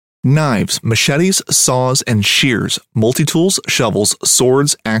Knives, machetes, saws, and shears, multi-tools, shovels,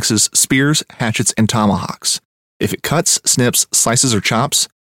 swords, axes, spears, hatchets, and tomahawks. If it cuts, snips, slices, or chops,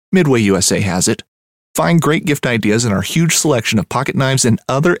 Midway USA has it. Find great gift ideas in our huge selection of pocket knives and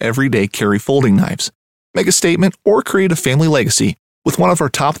other everyday carry folding knives. Make a statement or create a family legacy with one of our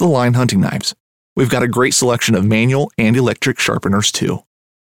top-of-the-line hunting knives. We've got a great selection of manual and electric sharpeners, too.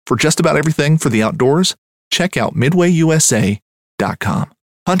 For just about everything for the outdoors, check out MidwayUSA.com.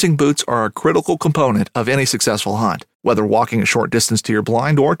 Hunting boots are a critical component of any successful hunt. Whether walking a short distance to your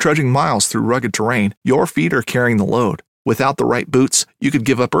blind or trudging miles through rugged terrain, your feet are carrying the load. Without the right boots, you could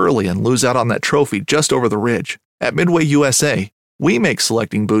give up early and lose out on that trophy just over the ridge. At Midway USA, we make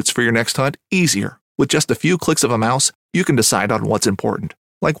selecting boots for your next hunt easier. With just a few clicks of a mouse, you can decide on what's important,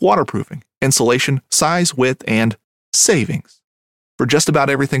 like waterproofing, insulation, size, width, and savings. For just about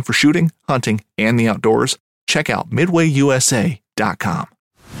everything for shooting, hunting, and the outdoors, check out MidwayUSA.com.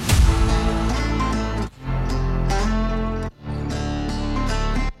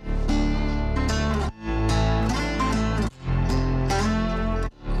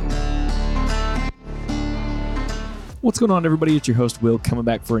 What's going on, everybody? It's your host, Will, coming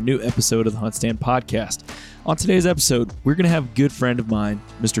back for a new episode of the Hunt Stand Podcast. On today's episode, we're going to have a good friend of mine,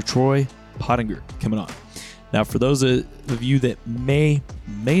 Mr. Troy Pottenger, coming on. Now, for those of you that may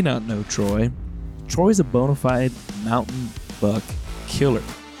not know Troy's a bona fide mountain buck killer.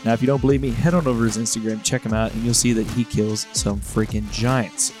 Now, if you don't believe me, head on over to his Instagram, check him out, and you'll see that he kills some freaking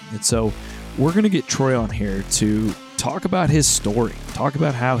giants. And so we're going to get Troy on here to talk about his story, talk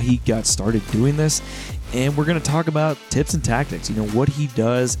about how he got started doing this, and we're going to talk about tips and tactics, what he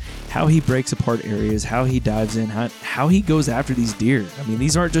does, how he breaks apart areas, how he dives in, how he goes after these deer. I mean,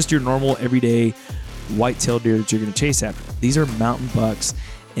 these aren't just your normal everyday white-tailed deer that you're going to chase after. These are mountain bucks,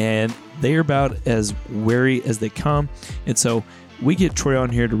 and they are about as wary as they come. And so we get Troy on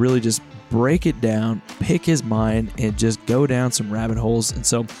here to really just break it down, pick his mind, and just go down some rabbit holes. And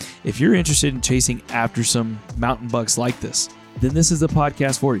so if you're interested in chasing after some mountain bucks like this, then this is the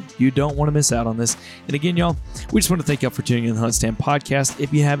podcast for you. You don't want to miss out on this. And again, y'all, we just want to thank y'all for tuning in to the Hunt Stand Podcast.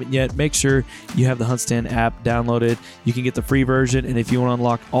 If you haven't yet, make sure you have the Hunt Stand app downloaded. You can get the free version. And if you want to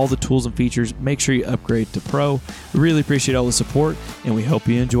unlock all the tools and features, make sure you upgrade to Pro. We really appreciate all the support, and we hope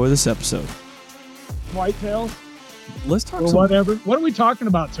you enjoy this episode. Whitetails? Let's talk or whatever. What are we talking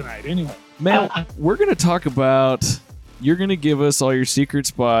about tonight anyway? Man, we're going to talk about... You're going to give us all your secret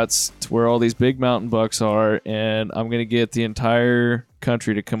spots to where all these big mountain bucks are, and I'm going to get the entire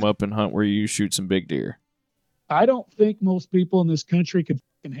country to come up and hunt where you shoot some big deer. I don't think most people in this country can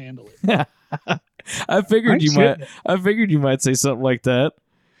handle it. I figured you might say something like that.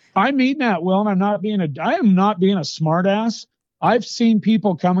 I mean that, Will, and I am not being a smart ass. I've seen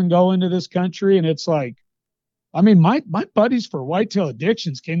people come and go into this country, and it's like, I mean, my buddies for whitetail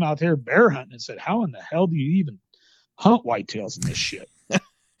addictions came out here bear hunting and said, how in the hell do you even hunt whitetails in this shit?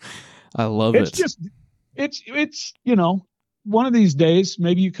 I love it. It's one of these days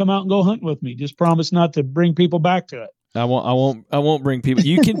maybe you come out and go hunting with me. Just promise not to bring people back to it. I won't bring people.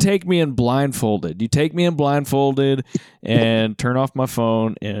 You can take me in blindfolded. You take me in blindfolded and turn off my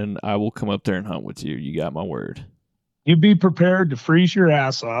phone, and I will come up there and hunt with you. You got my word. You be prepared to freeze your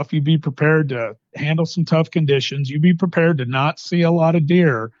ass off. You be prepared to handle some tough conditions. You be prepared to not see a lot of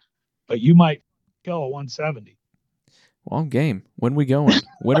deer, but you might kill a 170. Well, I'm game. When we going?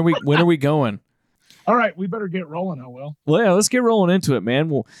 When are we going? All right, we better get rolling, I will. Well, yeah, let's get rolling into it, man.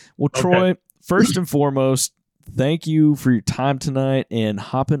 Well, Troy, first and foremost, thank you for your time tonight and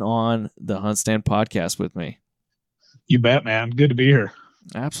hopping on the Hunt Stand Podcast with me. You bet, man. Good to be here.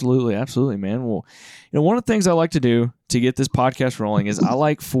 Absolutely, man. Well, one of the things I like to do to get this podcast rolling is I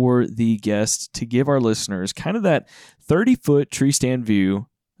like for the guests to give our listeners kind of that 30-foot tree stand view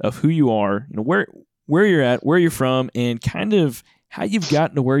of who you are, where you're at, where you're from, and kind of how you've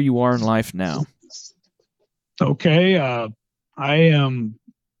gotten to where you are in life now. Okay. I am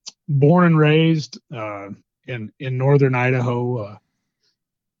born and raised in northern Idaho.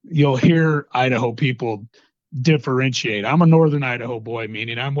 You'll hear Idaho people differentiate. I'm a northern Idaho boy,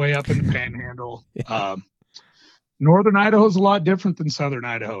 meaning I'm way up in the panhandle. Northern Idaho is a lot different than southern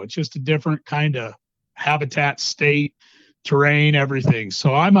Idaho. It's just a different kind of habitat, state, terrain, everything.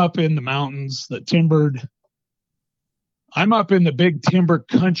 So I'm up in the mountains, I'm up in the big timber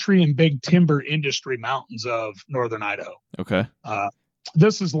country and big timber industry mountains of northern Idaho. Okay.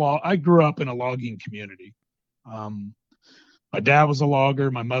 I grew up in a logging community. My dad was a logger.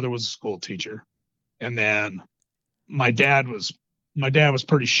 My mother was a school teacher. And then my dad was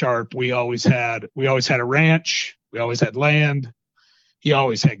pretty sharp. We always had a ranch. We always had land. He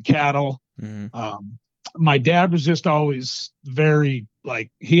always had cattle. Mm-hmm. My dad was just always very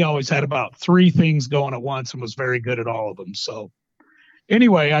like he always had about 3 things going at once and was very good at all of them. So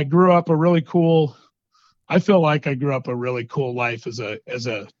anyway, I grew up a really cool. I feel like I grew up a really cool life as a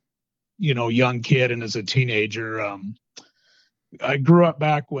young kid and as a teenager. I grew up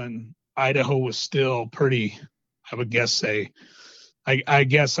back when Idaho was still pretty. I would guess say. I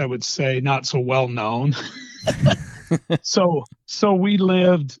guess I would say not so well known. So we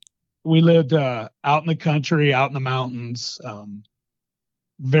lived out in the country, out in the mountains,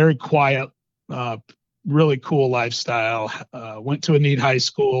 very quiet, really cool lifestyle. Went to a neat high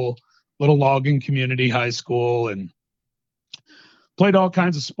school, little logging community high school, and played all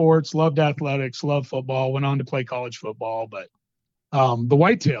kinds of sports, loved athletics, loved football, went on to play college football. But the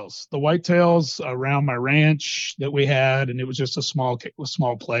whitetails around my ranch that we had, and it was just a small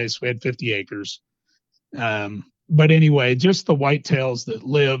place. We had 50 acres. But anyway, just the whitetails that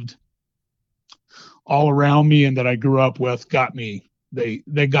lived all around me and that I grew up with got me.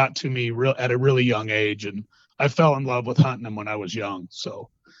 They got to me at a really young age, and I fell in love with hunting them when I was young. So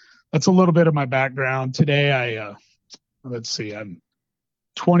that's a little bit of my background. Today, I'm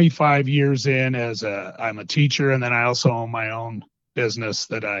 25 years in I'm a teacher, and then I also own my own business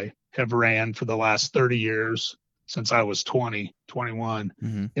that I have ran for the last 30 years since I was 21.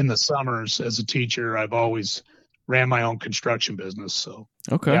 Mm-hmm. In the summers as a teacher, I've always ran my own construction business. So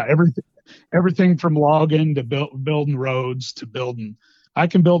okay, yeah, everything from logging to building roads to building. I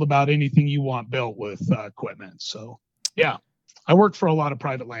can build about anything you want built with equipment. So yeah, I worked for a lot of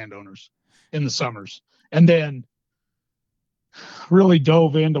private landowners in the summers, and then really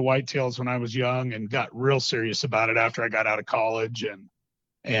dove into whitetails when I was young and got real serious about it after I got out of college,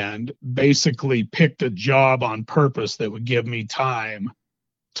 and basically picked a job on purpose that would give me time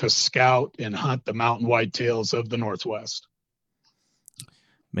to scout and hunt the mountain whitetails of the Northwest.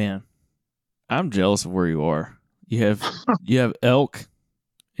 Man, I'm jealous of where you are. You have elk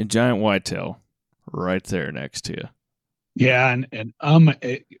and giant whitetail right there next to you. Yeah, and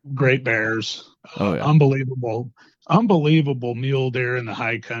great bears. Oh yeah. Unbelievable mule deer in the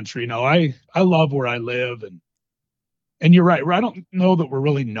high country. No, I love where I live, and you're right. I don't know that we're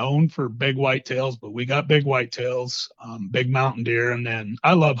really known for big whitetails, but we got big whitetails, big mountain deer, and then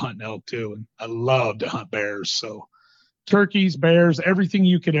I love hunting elk too, and I love to hunt bears. So turkeys, bears, everything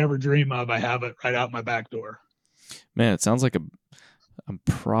you could ever dream of, I have it right out my back door. Man, it sounds like I'm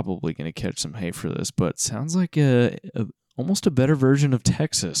probably going to catch some hay for this, but it sounds like almost a better version of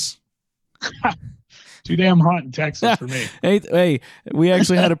Texas. Too damn hot in Texas for me. Hey, we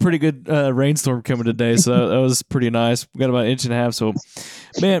actually had a pretty good rainstorm coming today, so that was pretty nice. We got about 1.5 inches. So,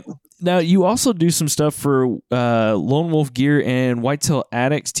 man, now you also do some stuff for Lone Wolf Gear and Whitetail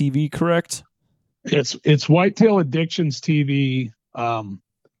Addicts TV, correct? It's Whitetail Addictions TV.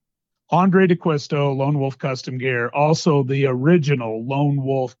 Andre DeQuisto, Lone Wolf Custom Gear, also the original Lone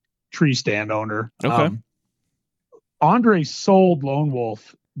Wolf tree stand owner. Okay. Andre sold Lone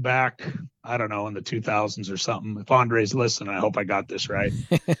Wolf back, I don't know, in the 2000s or something. If Andre's listening, I hope I got this right.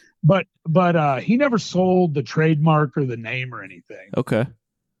 but he never sold the trademark or the name or anything. Okay.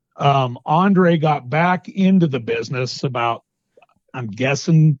 Andre got back into the business about, I'm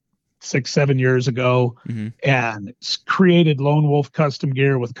guessing, 6-7 years ago, mm-hmm. and created Lone Wolf Custom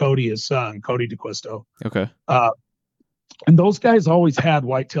Gear with Cody, his son, Cody DeQuisto. Okay. And those guys always had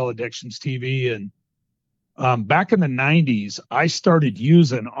Whitetail Addictions TV. And back in the 90s, I started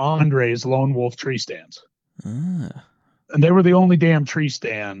using Andre's Lone Wolf tree stands. And they were the only damn tree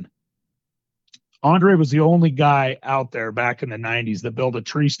stand. Andre was the only guy out there back in the 90s that built a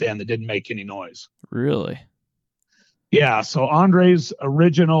tree stand that didn't make any noise. Really? Yeah, so Andre's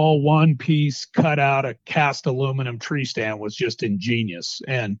original one-piece cut out of cast aluminum tree stand was just ingenious.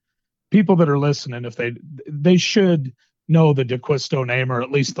 And people that are listening, if they should know the DeQuisto name or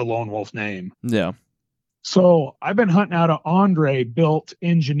at least the Lone Wolf name. Yeah. So I've been hunting out of Andre built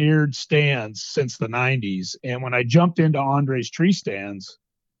engineered stands since the 90s. And when I jumped into Andre's tree stands,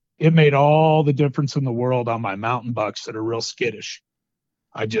 it made all the difference in the world on my mountain bucks that are real skittish.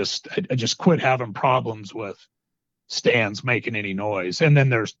 I just quit having problems with stands making any noise. And then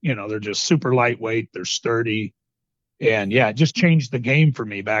they're just super lightweight, they're sturdy, and yeah, it just changed the game for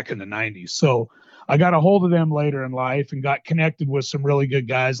me back in the 90s. So I got a hold of them later in life and got connected with some really good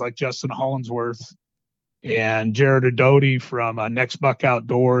guys like Justin Hollinsworth and Jared Adoti from Next Buck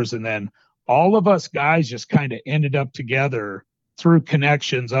Outdoors. And then all of us guys just kind of ended up together through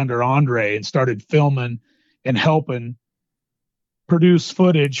connections under Andre and started filming and helping produce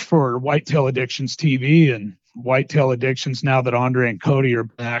footage for Whitetail Addictions TV. And Whitetail Addictions, now that Andre and Cody are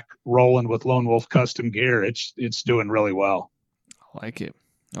back rolling with Lone Wolf Custom Gear, it's doing really well. I like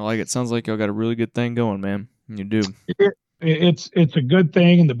it. Sounds like y'all got a really good thing going, man. You do. it's a good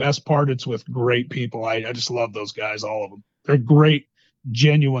thing, and the best part, it's with great people. I just love those guys, all of them. They're great,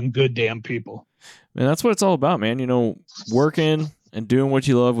 genuine, good damn people. And that's what it's all about, man. Working and doing what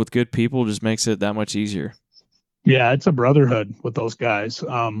you love with good people just makes it that much easier. Yeah, it's a brotherhood with those guys.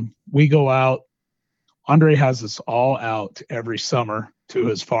 We go out. Andre has us all out every summer to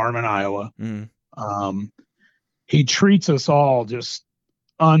his farm in Iowa. He treats us all just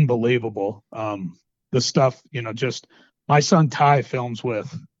unbelievable. The stuff, just my son Ty films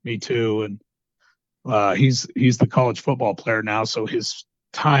with me too, and he's the college football player now, so his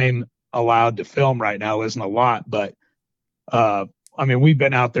time allowed to film right now isn't a lot, but we've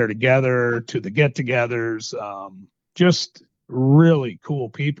been out there together to the get-togethers, just really cool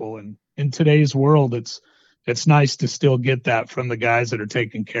people. And in today's world, it's nice to still get that from the guys that are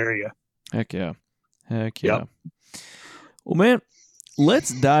taking care of you. Heck yeah. Yep. Well, man, let's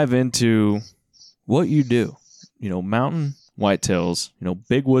dive into what you do. Mountain whitetails,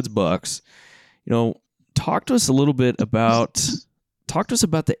 big woods bucks. Talk to us a little bit about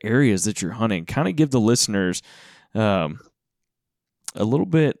the areas that you're hunting. Kind of give the listeners a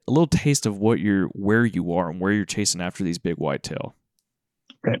little taste of where you are and where you're chasing after these big whitetail.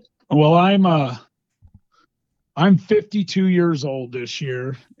 Okay. Well, I'm 52 years old this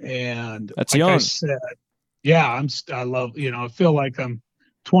year, and that's like young. I said, yeah, I feel like I'm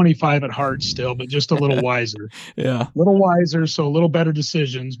 25 at heart still, but just a little wiser. Yeah. A little wiser, so a little better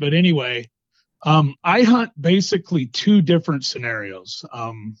decisions. But anyway, I hunt basically two different scenarios.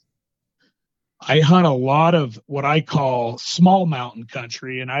 I hunt a lot of what I call small mountain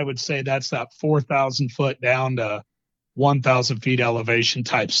country, and I would say that's that 4,000 foot down to 1,000 feet elevation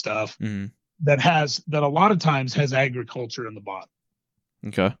type stuff. That a lot of times has agriculture in the bottom.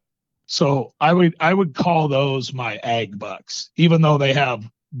 Okay. So I would call those my ag bucks, even though they have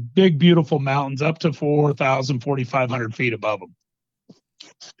big, beautiful mountains up to 4,000, 4,500 feet above them.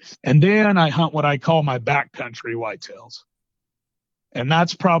 And then I hunt what I call my backcountry whitetails. And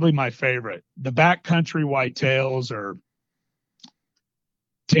that's probably my favorite. The backcountry whitetails are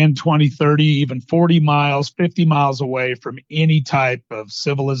 10, 20, 30, even 40 miles, 50 miles away from any type of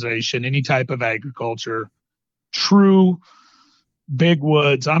civilization, any type of agriculture, true big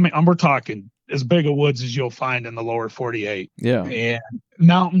woods. We're talking as big a woods as you'll find in the lower 48. Yeah. And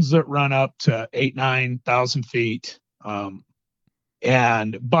mountains that run up to 8,000-9,000 feet,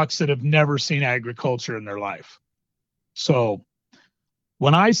 and bucks that have never seen agriculture in their life. So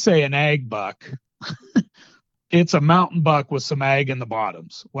when I say an ag buck, it's a mountain buck with some ag in the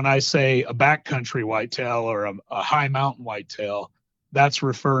bottoms. When I say a backcountry whitetail or a high mountain whitetail, that's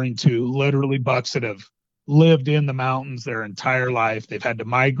referring to literally bucks that have lived in the mountains their entire life. They've had to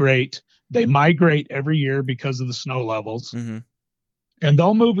migrate. They migrate every year because of the snow levels. Mm-hmm. And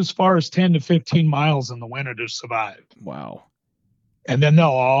they'll move as far as 10 to 15 miles in the winter to survive. Wow. And then they'll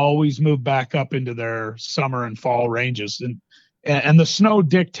always move back up into their summer and fall ranges. And the snow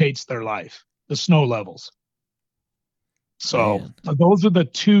dictates their life, the snow levels. So those are the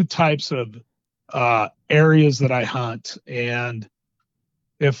two types of areas that I hunt. And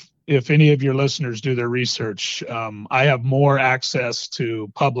if any of your listeners do their research, I have more access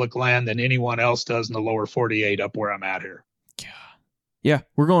to public land than anyone else does in the lower 48 up where I'm at here. Yeah,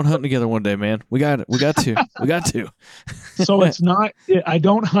 we're going hunting together one day, man. We got to. So I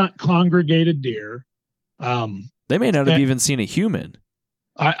don't hunt congregated deer. They may not have even seen a human.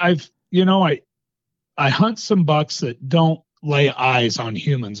 I hunt some bucks that don't lay eyes on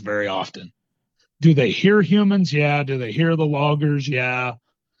humans very often. Do they hear humans? Yeah. Do they hear the loggers? Yeah.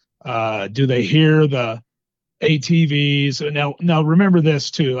 Do they hear the ATVs? Now remember this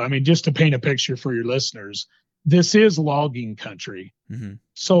too. Just to paint a picture for your listeners, this is logging country. Mm-hmm.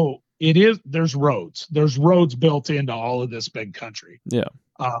 So there's roads built into all of this big country. Yeah.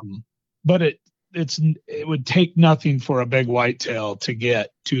 But it would take nothing for a big whitetail to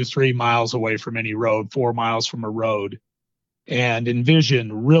get 2-3 miles away from any road, 4 miles from a road, and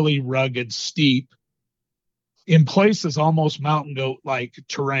envision really rugged, steep, in places almost mountain goat like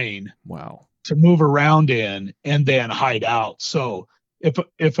terrain. Wow. To move around in and then hide out. So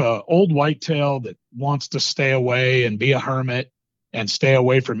if a old whitetail that wants to stay away and be a hermit and stay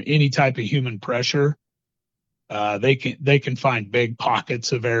away from any type of human pressure, they can find big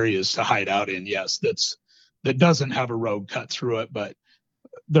pockets of areas to hide out in. Yes, that doesn't have a road cut through it, but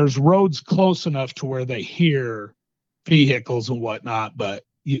there's roads close enough to where they hear vehicles and whatnot. But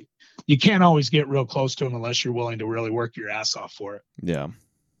you can't always get real close to them unless you're willing to really work your ass off for it. Yeah.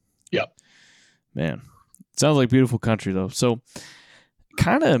 Yep. Man, sounds like beautiful country though. So,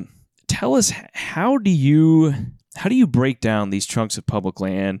 kind of tell us how do you break down these chunks of public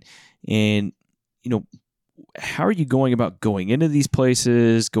land, and how are you going about going into these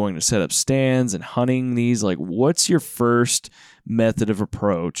places, going to set up stands and hunting these? Like, what's your first method of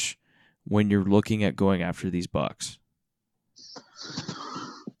approach when you're looking at going after these bucks?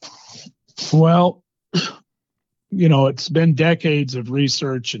 Well, it's been decades of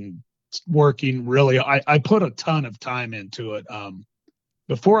research and working really. I put a ton of time into it.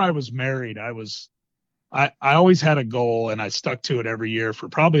 Before I was married, I always had a goal, and I stuck to it every year for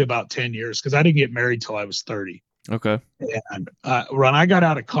probably about 10 years because I didn't get married till I was 30. Okay. And when I got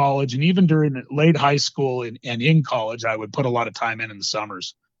out of college, and even during late high school and in college, I would put a lot of time in the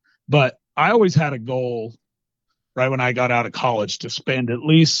summers. But I always had a goal right when I got out of college to spend at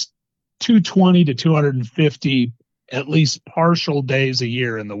least 220 to 250 at least partial days a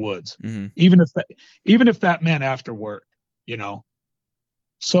year in the woods, even if that meant after work,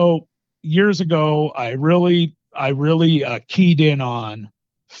 So years ago, I really keyed in on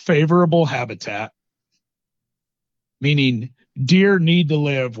favorable habitat, meaning deer need to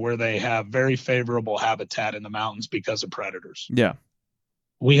live where they have very favorable habitat in the mountains because of predators. Yeah.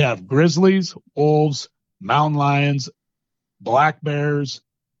 We have grizzlies, wolves, mountain lions, black bears.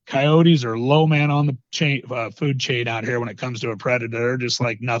 Coyotes are low man on the chain, food chain out here when it comes to a predator. They're just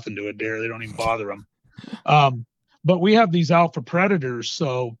like nothing to a deer. They don't even bother them. But we have these alpha predators.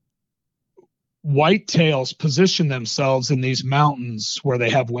 So whitetails position themselves in these mountains where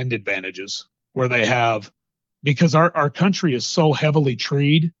they have wind advantages, because our country is so heavily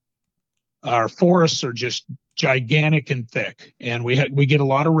treed. Our forests are just gigantic and thick, and we get a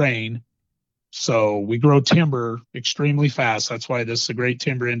lot of rain. So we grow timber extremely fast. That's why this is a great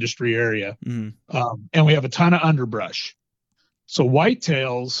timber industry area. And we have a ton of underbrush. So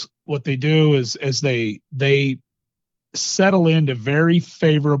whitetails, what they do is they settle into very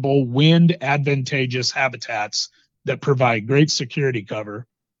favorable wind advantageous habitats that provide great security cover,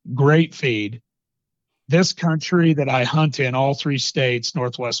 great feed. This country that I hunt in, all 3 states,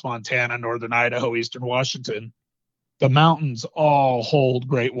 Northwest Montana, Northern Idaho, Eastern Washington, the mountains all hold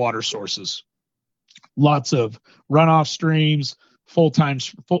great water sources. Lots of runoff streams, full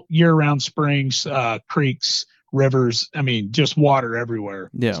year-round springs, creeks, rivers. I mean, just water everywhere.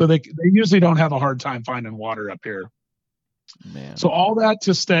 Yeah. So they usually don't have a hard time finding water up here. Man. So all that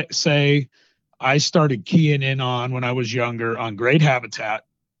to say, I started keying in on when I was younger on great habitat,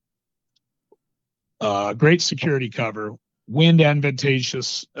 great security cover, wind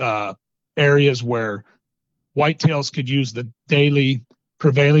advantageous areas where whitetails could use the daily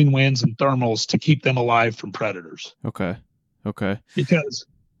prevailing winds and thermals to keep them alive from predators. Okay. Because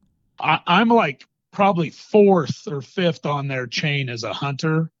I'm like probably 4th or 5th on their chain as a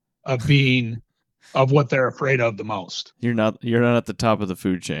hunter of what they're afraid of the most. You're not at the top of the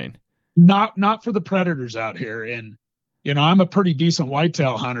food chain. Not for the predators out here. And I'm a pretty decent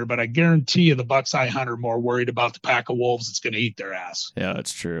whitetail hunter, but I guarantee you the bucks I hunt are more worried about the pack of wolves that's going to eat their ass. Yeah,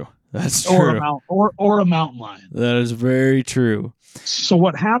 that's true. That's true. Or a mountain lion. That is very true. So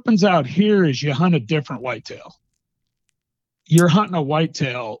what happens out here is you hunt a different whitetail. You're hunting a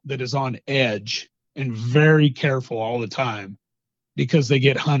whitetail that is on edge and very careful all the time because they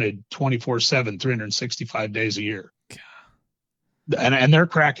get hunted 24/7, 365 days a year. And they're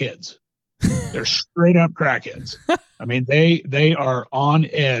crackheads. They're straight up crackheads. I mean, they are on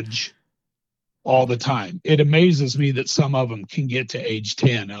edge all the time. It amazes me that some of them can get to age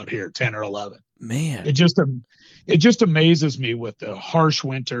 10 out here, 10 or 11. Man, it just amazes me with the harsh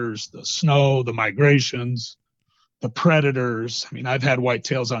winters, the snow, the migrations, the predators. I mean, I've had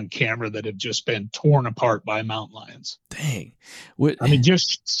whitetails on camera that have just been torn apart by mountain lions. Dang. I mean,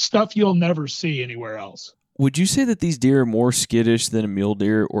 just stuff you'll never see anywhere else. Would you say that these deer are more skittish than a mule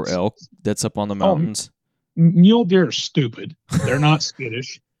deer or elk that's up on the mountains? Mule deer are stupid. They're not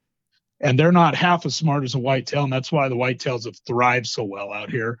skittish. And they're not half as smart as a whitetail, and that's why the whitetails have thrived so well out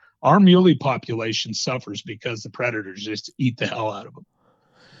here. Our muley population suffers because the predators just eat the hell out of them.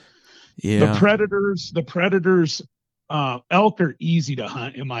 Yeah. The predators, elk are easy to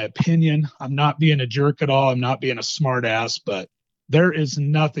hunt, in my opinion. I'm not being a jerk at all. I'm not being a smart ass, but there is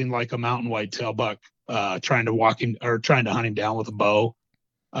nothing like a mountain whitetail buck trying to hunt him down with a bow.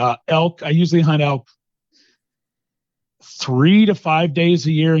 Elk, I usually hunt elk 3 to 5 days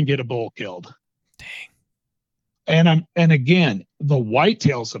a year and get a bull killed. Dang. And again, the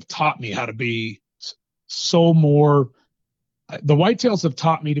whitetails have taught me how to be the whitetails have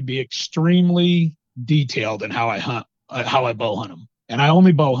taught me to be extremely detailed in how I bow hunt them. And I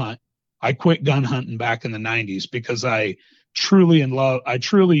only bow hunt. I quit gun hunting back in the 90s because I truly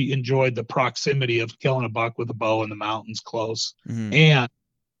enjoyed the proximity of killing a buck with a bow in the mountains close. Mm-hmm.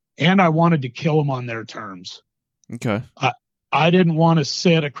 And I wanted to kill them on their terms. Okay. I didn't want to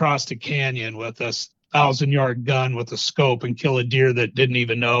sit across a canyon with a 1,000-yard gun with a scope and kill a deer that didn't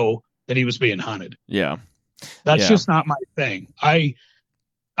even know that he was being hunted. Yeah. That's just not my thing. I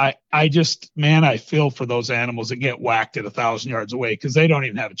just, man, I feel for those animals that get whacked at 1,000 yards away because they don't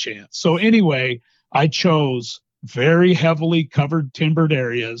even have a chance. So anyway, I chose very heavily covered timbered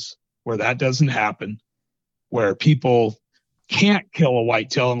areas where that doesn't happen, where people can't kill a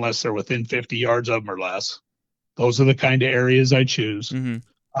whitetail unless they're within 50 yards of them or less. Those are the kind of areas I choose,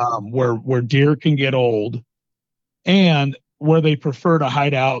 where deer can get old and where they prefer to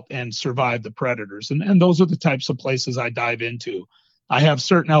hide out and survive the predators. And those are the types of places I dive into. I have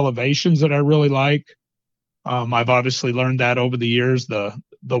certain elevations that I really like. I've obviously learned that over the years. The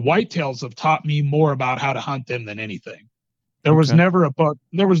whitetails have taught me more about how to hunt them than anything. There was never a book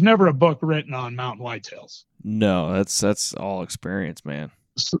written on mountain whitetails. No, that's all experience, man.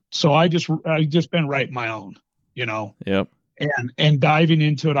 So I just been writing my own, Yep. And diving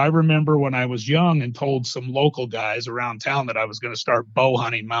into it. I remember when I was young and told some local guys around town that I was going to start bow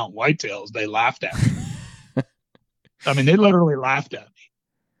hunting mountain whitetails. They laughed at me. I mean, they literally laughed at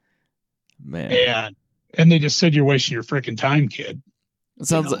me. Man. And they just said, "You're wasting your freaking time, kid." It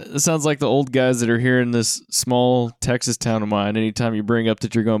sounds like the old guys that are here in this small Texas town of mine. Anytime you bring up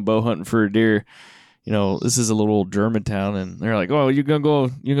that you're going bow hunting for a deer, this is a little old German town, and they're like, "Oh, you're gonna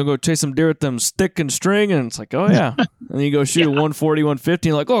go chase some deer with them stick and string," and it's like, "Oh yeah," and then you go shoot a 140, 150,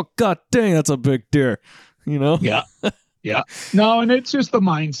 and like, "Oh god dang, that's a big deer," Yeah, yeah. No, and it's just the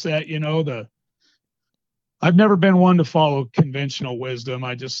mindset, I've never been one to follow conventional wisdom.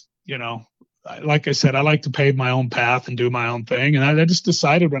 I just, like I said, I like to pave my own path and do my own thing. And I just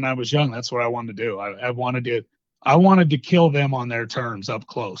decided when I was young, that's what I wanted to do. I wanted to kill them on their terms up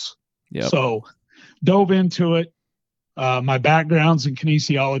close. Yep. So dove into it. My background's in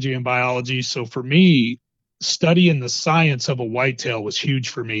kinesiology and biology. So for me, studying the science of a whitetail was huge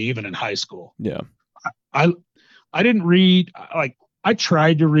for me, even in high school. Yeah. I didn't read, I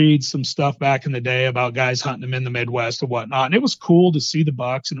tried to read some stuff back in the day about guys hunting them in the Midwest and whatnot. And it was cool to see the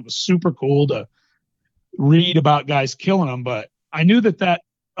bucks, and it was super cool to read about guys killing them. But I knew that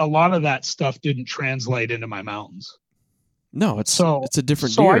a lot of that stuff didn't translate into my mountains. No, it's a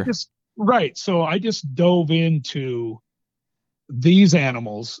different deer. So I just dove into these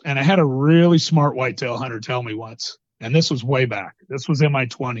animals, and I had a really smart whitetail hunter tell me once, and this was way back. This was in my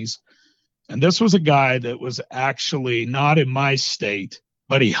 20s. And this was a guy that was actually not in my state,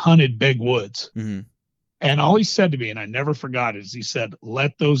 but he hunted big woods. Mm-hmm. And all he said to me, and I never forgot it, is he said,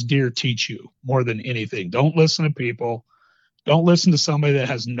 "Let those deer teach you more than anything. Don't listen to people. Don't listen to somebody that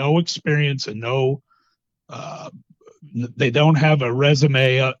has no experience and they don't have a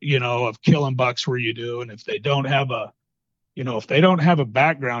resume, of killing bucks where you do. And if they don't have a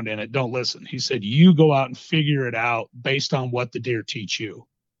background in it, don't listen." He said, "You go out and figure it out based on what the deer teach you."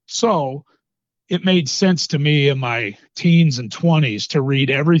 So it made sense to me in my teens and 20s to read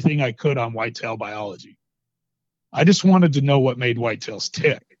everything I could on whitetail biology. I just wanted to know what made whitetails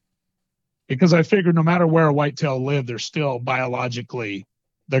tick, because I figured no matter where a whitetail lived, they're still biologically,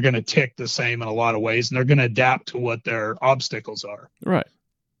 they're going to tick the same in a lot of ways, and they're going to adapt to what their obstacles are. Right.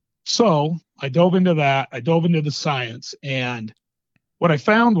 So I dove into that. I dove into the science, and what I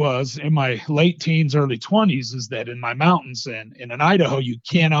found was in my late teens, early 20s, is that in my mountains and in Idaho, you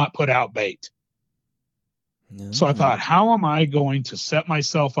cannot put out bait. No. So I thought, how am I going to set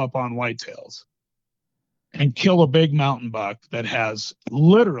myself up on whitetails and kill a big mountain buck that has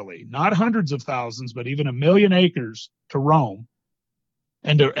literally not hundreds of thousands, but even 1 million acres to roam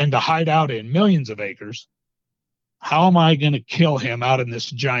and to hide out in millions of acres? How am I going to kill him out in this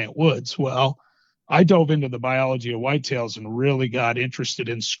giant woods? Well, I dove into the biology of whitetails and really got interested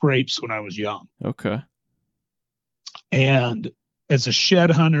in scrapes when I was young. Okay. And as a shed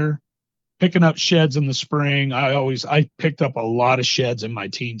hunter, picking up sheds in the spring, I picked up a lot of sheds in my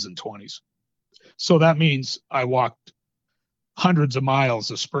teens and 20s. So that means I walked hundreds of miles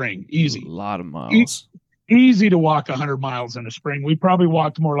a spring, easy. A lot of miles. Easy to walk 100 miles in a spring. We probably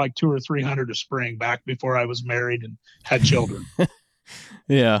walked more like 200 or 300 a spring back before I was married and had children.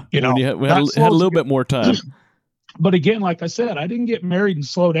 Yeah. We had a little bit more time. But again, like I said, I didn't get married and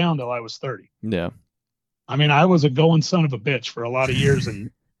slow down till I was 30. Yeah. I mean, I was a going son of a bitch for a lot of years,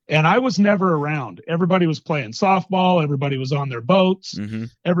 and I was never around. Everybody was playing softball. Everybody was on their boats. Mm-hmm.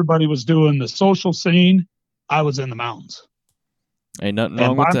 Everybody was doing the social scene. I was in the mountains. Ain't nothing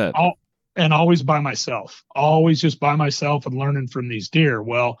wrong with that. And always by myself, always just by myself and learning from these deer.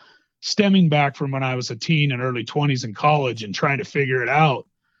 Well, stemming back from when I was a teen and early 20s in college and trying to figure it out,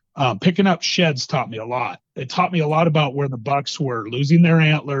 picking up sheds taught me a lot. It taught me a lot about where the bucks were losing their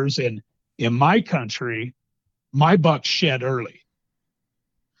antlers. And in my country, my bucks shed early.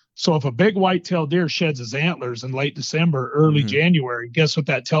 So if a big whitetail deer sheds his antlers in late December, early January, guess what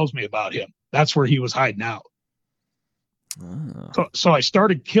that tells me about him? That's where he was hiding out. So I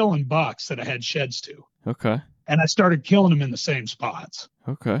started killing bucks that I had sheds to. Okay. And I started killing them in the same spots.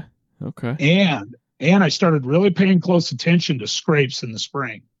 Okay. And I started really paying close attention to scrapes in the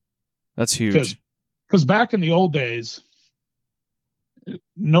spring. That's huge. Because back in the old days,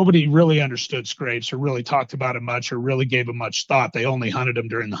 nobody really understood scrapes or really talked about it much or really gave them much thought. They only hunted them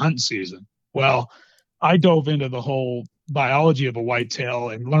during the hunting season. Well, I dove into the whole biology of a whitetail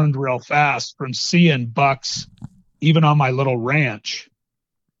and learned real fast from seeing bucks, even on my little ranch,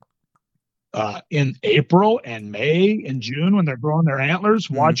 in April and May and June when they're growing their antlers,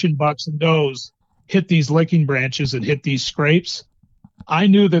 watching bucks and does hit these licking branches and hit these scrapes. I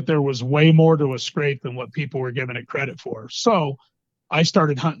knew that there was way more to a scrape than what people were giving it credit for. So I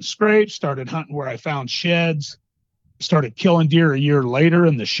started hunting scrapes, started hunting where I found sheds, started killing deer a year later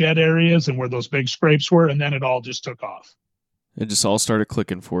in the shed areas and where those big scrapes were, and then it all just took off. It just all started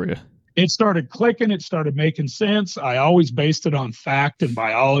clicking for you. It started clicking. It started making sense. I always based it on fact and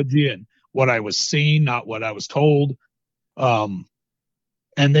biology and what I was seeing, not what I was told.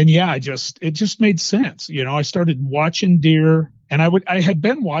 And then, it just made sense. I started watching deer, and I had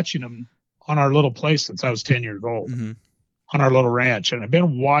been watching them on our little place since I was 10 years old. On our little ranch, and I've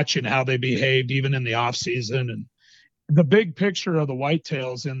been watching how they behaved even in the off season, and the big picture of the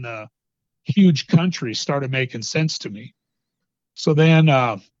whitetails in the huge country started making sense to me. So then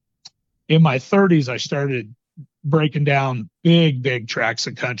in my 30s, I started breaking down big tracts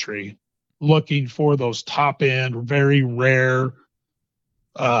of country, looking for those top end, very rare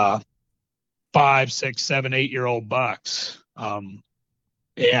 5, 6, 7, 8-year-old bucks.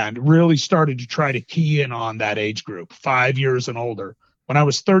 And really started to try to key in on that age group, 5 years and older. When I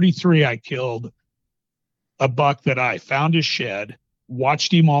was 33, I killed a buck that I found his shed,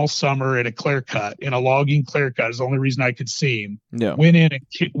 watched him all summer in a logging clear cut is the only reason I could see him. Yeah. Went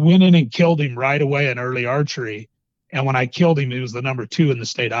in and killed him right away in early archery. And when I killed him, he was the number 2 in the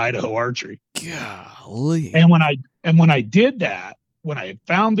state of Idaho archery. Golly. And when I did that, when I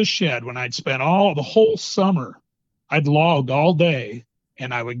found the shed, when I'd spent the whole summer, I'd log all day.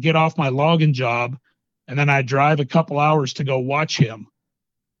 And I would get off my logging job, and then I'd drive a couple hours to go watch him,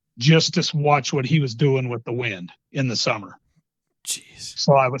 just to watch what he was doing with the wind in the summer. Jeez.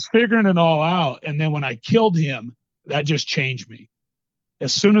 So I was figuring it all out. And then when I killed him, that just changed me.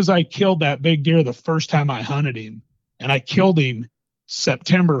 As soon as I killed that big deer the first time I hunted him, and I killed him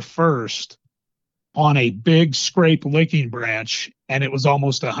September 1st on a big scrape licking branch, and it was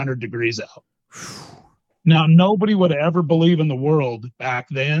almost 100 degrees out. Now, nobody would ever believe in the world back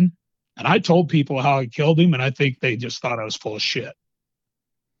then. And I told people how I killed him, and I think they just thought I was full of shit.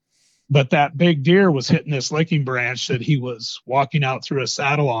 But that big deer was hitting this licking branch that he was walking out through a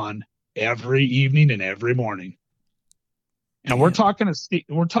saddle on every evening and every morning. And we're talking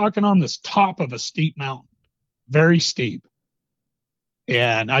on this top of a steep mountain, very steep.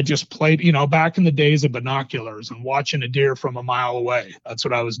 And I just played, back in the days of binoculars and watching a deer from a mile away. That's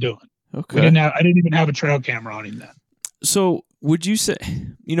what I was doing. Okay. I didn't even have a trail camera on him then. So would you say,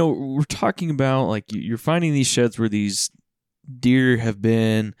 we're talking about like you're finding these sheds where these deer have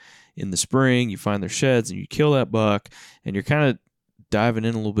been in the spring, you find their sheds and you kill that buck, and you're kind of diving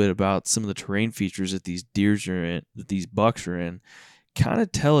in a little bit about some of the terrain features that these that these bucks are in. Kind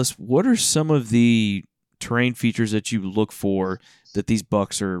of tell us, what are some of the terrain features that you look for that these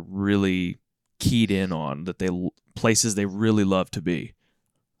bucks are really keyed in on, places they really love to be?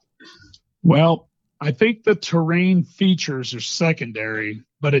 Well, I think the terrain features are secondary,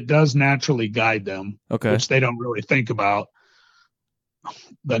 but it does naturally guide them, which they don't really think about.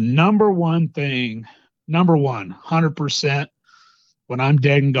 The number one, 100%, when I'm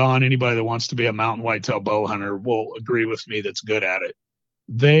dead and gone, anybody that wants to be a mountain whitetail bow hunter will agree with me that's good at it.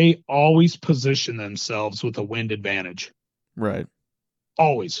 They always position themselves with a wind advantage. Right.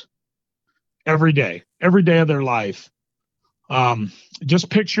 Always. Every day of their life. Just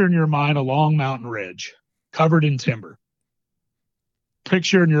picture in your mind a long mountain ridge covered in timber.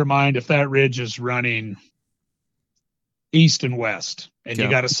 Picture in your mind if that ridge is running east and west and you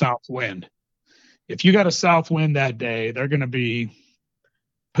got a south wind. If you got a south wind that day, they're going to be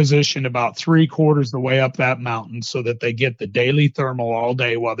positioned about 3/4 the way up that mountain so that they get the daily thermal all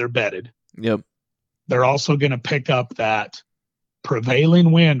day while they're bedded. Yep. They're also going to pick up that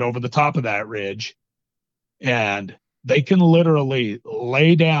prevailing wind over the top of that ridge, and they can literally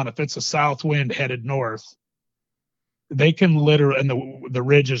lay down. If it's a south wind headed north, they can literally, and the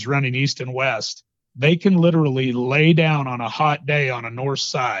ridge is running east and west, they can literally lay down on a hot day on a north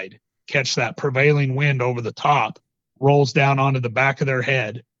side, catch that prevailing wind over the top, rolls down onto the back of their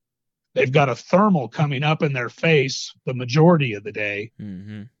head, they've got a thermal coming up in their face the majority of the day.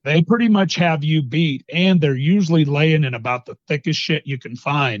 Mm-hmm. They pretty much have you beat, and they're usually laying in about the thickest shit you can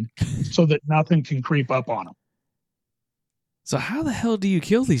find so that nothing can creep up on them. So how the hell do you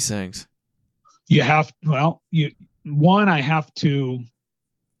kill these things? I have to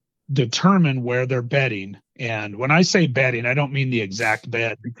determine where they're bedding. And when I say bedding, I don't mean the exact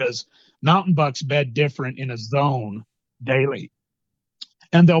bed, because mountain bucks bed different in a zone daily,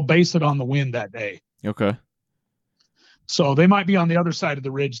 and they'll base it on the wind that day. Okay. So they might be on the other side of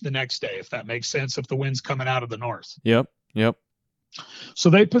the ridge the next day, if that makes sense, if the wind's coming out of the north. Yep. So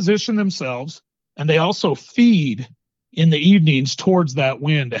they position themselves, and they also feed in the evenings towards that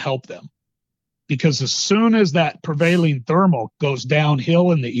wind to help them. Because as soon as that prevailing thermal goes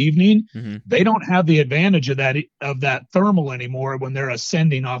downhill in the evening, Mm-hmm. they don't have the advantage of that thermal anymore when they're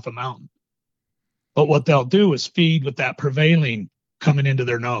ascending off a mountain. But what they'll do is feed with that prevailing coming into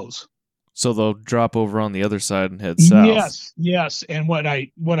their nose. So they'll drop over on the other side and head south. Yes. And what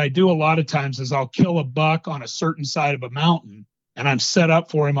I do a lot of times is I'll kill a buck on a certain side of a mountain, and I'm set up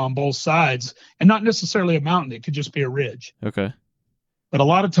for him on both sides, and not necessarily a mountain. It could just be a ridge. Okay. But a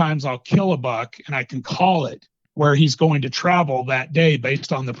lot of times I'll kill a buck, and I can call it where he's going to travel that day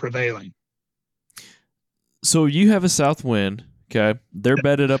based on the prevailing. So you have a south wind. Okay. They're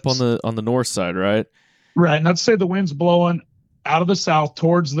bedded up on the north side, right? Right. And let's say the wind's blowing out of the south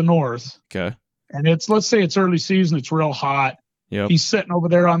towards the north. Okay. And let's say it's early season. It's real hot. Yep. He's sitting over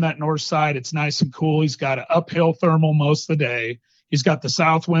there on that north side. It's nice and cool. He's got an uphill thermal most of the day. He's got the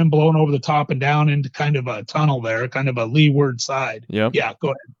south wind blowing over the top and down into kind of a tunnel there, kind of a leeward side. Yep. Yeah, go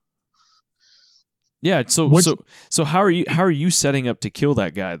ahead. Yeah. So how are you setting up to kill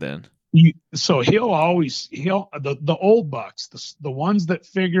that guy then? So the old bucks, the ones that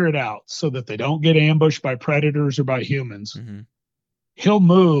figure it out so that they don't get ambushed by predators or by humans, Mm-hmm. he'll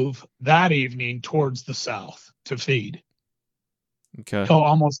move that evening towards the south to feed. Okay. He'll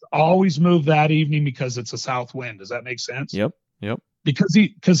almost always move that evening because it's a south wind. Does that make sense? Yep.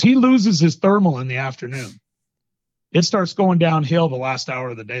 Because he loses his thermal in the afternoon. It starts going downhill the last hour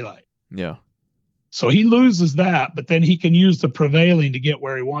of the daylight. Yeah. So he loses that, but then he can use the prevailing to get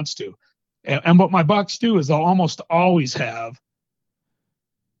where he wants to. And what my bucks do is they'll almost always have,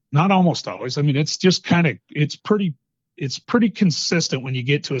 not almost always, I mean, it's just it's pretty consistent when you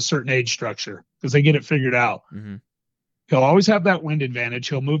get to a certain age structure because they get it figured out. Mm-hmm. He'll always have that wind advantage.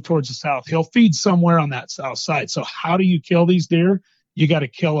 He'll move towards the south. He'll feed somewhere on that south side. So how do you kill these deer? You got to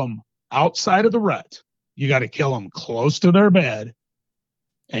kill them outside of the rut. You got to kill them close to their bed.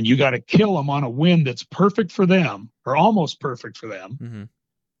 And you got to kill them on a wind that's perfect for them or almost perfect for them. Mm-hmm.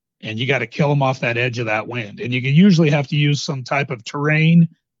 And you got to kill them off that edge of that wind. And you can usually have to use some type of terrain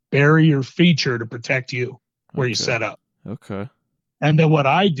barrier feature to protect you where you set up. Okay. And then what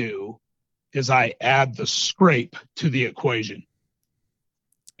I do is I add the scrape to the equation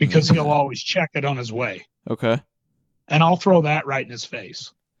because he'll always check it on his way. Okay. And I'll throw that right in his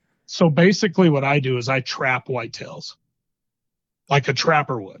face. So basically what I do is I trap whitetails like a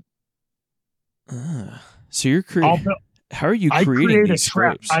trapper would. So you're creating, how are you creating these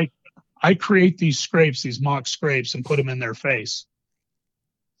scrapes? I create these scrapes, these mock scrapes, and put them in their face.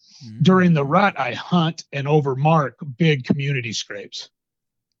 During the rut, I hunt and overmark big community scrapes.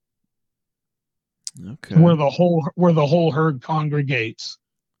 Okay. Where the whole herd congregates.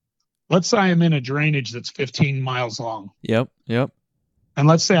 Let's say I'm in a drainage that's 15 miles long. Yep. And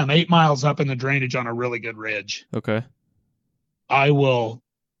let's say I'm 8 miles up in the drainage on a really good ridge. Okay. I will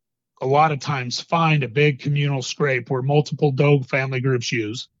a lot of times find a big communal scrape where multiple doe family groups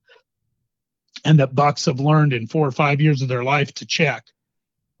use, and that bucks have learned in 4 or 5 years of their life to check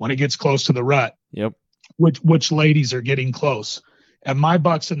when it gets close to the rut. Yep. Which ladies are getting close. And my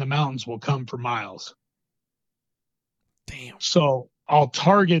bucks in the mountains will come for miles. Damn. So I'll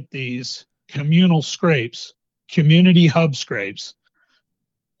target these communal scrapes, community hub scrapes.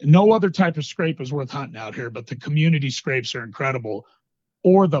 No other type of scrape is worth hunting out here, but the community scrapes are incredible.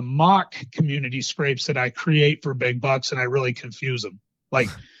 Or the mock community scrapes that I create for big bucks, and I really confuse them. Like,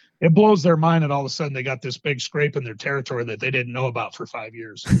 it blows their mind that all of a sudden they got this big scrape in their territory that they didn't know about for 5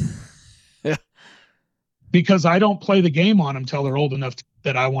 years. Yeah. Because I don't play the game on them till they're old enough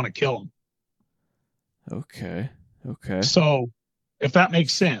that I want to kill them. Okay. So if that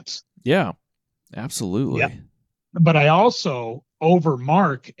makes sense. Yeah, absolutely. Yeah. But I also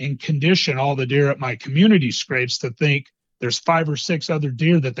overmark and condition all the deer at my community scrapes to think there's 5 or 6 other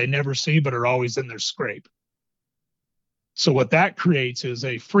deer that they never see but are always in their scrape. So what that creates is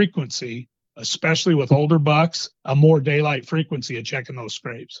a frequency, especially with older bucks, a more daylight frequency of checking those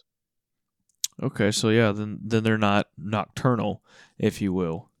scrapes. Okay, so yeah, then they're not nocturnal, if you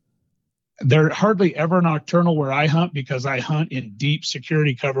will. They're hardly ever nocturnal where I hunt because I hunt in deep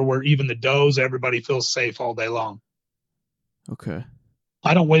security cover where even the does, everybody feels safe all day long. Okay.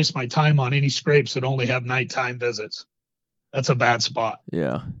 I don't waste my time on any scrapes that only have nighttime visits. That's a bad spot.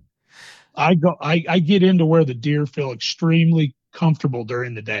 Yeah. I get into where the deer feel extremely comfortable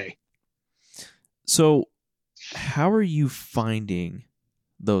during the day. So how are you finding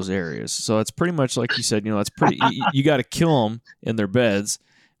those areas? So it's pretty much like you said, it's pretty, you got to kill them in their beds,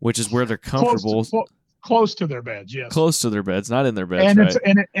 which is where they're comfortable. Close to their beds. Yes. Close to their beds, not in their beds.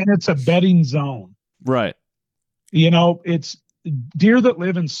 And right? it's a bedding zone. Right. It's deer that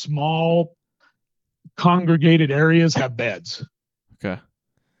live in small congregated areas have beds. Okay.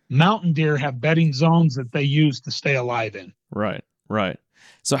 Mountain deer have bedding zones that they use to stay alive in. Right.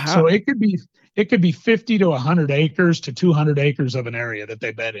 So it could be 50 to 100 acres to 200 acres of an area that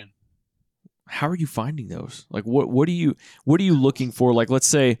they bed in. How are you finding those? Like what are you looking for? Like, let's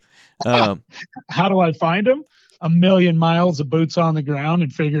say, how do I find them? 1,000,000 miles of boots on the ground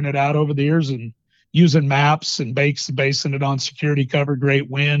and figuring it out over the years and using maps and basing it on security cover, great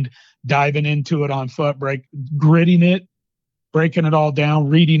wind, diving into it on foot, gritting it, breaking it all down,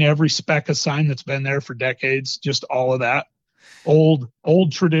 reading every spec of sign that's been there for decades, just all of that. Old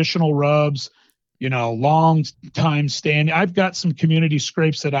traditional rubs, long time standing. I've got some community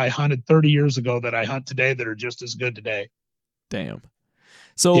scrapes that I hunted 30 years ago that I hunt today that are just as good today. Damn.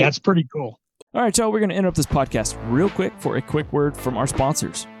 So yeah, it's pretty cool. All right, y'all, we're going to interrupt this podcast real quick for a quick word from our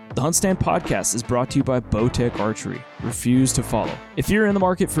sponsors. The Hunt Stand Podcast is brought to you by Bowtech Archery. Refuse to follow. If you're in the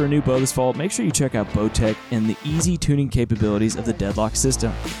market for a new bow this fall, make sure you check out Bowtech and the easy tuning capabilities of the Deadlock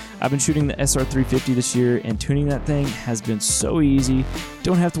system. I've been shooting the SR350 this year, and tuning that thing has been so easy.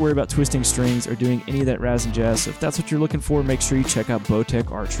 Don't have to worry about twisting strings or doing any of that razz and jazz. So if that's what you're looking for, make sure you check out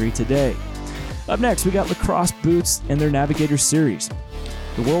Bowtech Archery today. Up next, we got Lacrosse Boots and their Navigator series.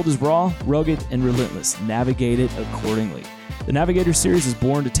 The world is raw, rugged, and relentless. Navigate it accordingly. The Navigator series is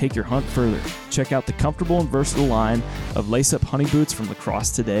born to take your hunt further. Check out the comfortable and versatile line of lace-up hunting boots from Lacrosse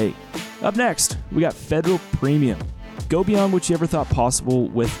today. Up next, we got Federal Premium. Go beyond what you ever thought possible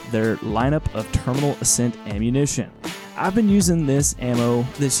with their lineup of Terminal Ascent ammunition. I've been using this ammo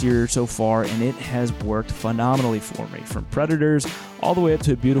this year so far, and it has worked phenomenally for me. From Predators all the way up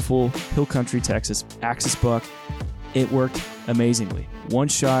to a beautiful Hill Country, Texas Axis buck. It worked amazingly. One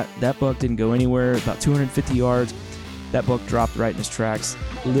shot, that buck didn't go anywhere, about 250 yards. That buck dropped right in his tracks.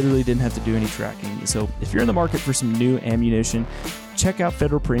 Literally didn't have to do any tracking. So if you're in the market for some new ammunition, check out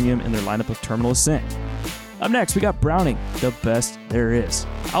Federal Premium and their lineup of Terminal Ascent. Up next, we got Browning, the best there is.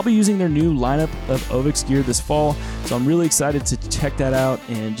 I'll be using their new lineup of Ovix gear this fall, so I'm really excited to check that out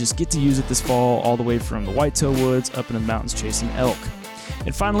and just get to use it this fall all the way from the Whitetail Woods up in the mountains chasing elk.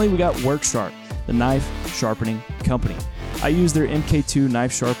 And finally, we got Worksharp, the knife sharpening company. I use their MK2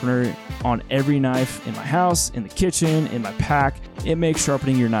 knife sharpener on every knife in my house, in the kitchen, in my pack. It makes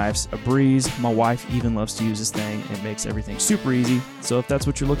sharpening your knives a breeze. My wife even loves to use this thing. It makes everything super easy. So if that's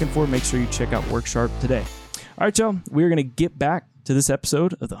what you're looking for, make sure you check out Worksharp today. All right, y'all, we're going to get back to this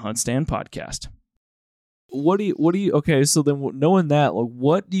episode of the Hunt Stand Podcast. Okay, so then knowing that, like,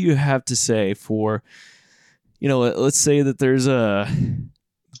 what do you have to say for, let's say that there's a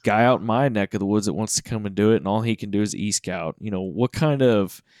guy out in my neck of the woods that wants to come and do it, and all he can do is e-scout. What kind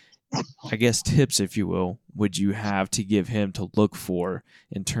of, I guess, tips, if you will, would you have to give him to look for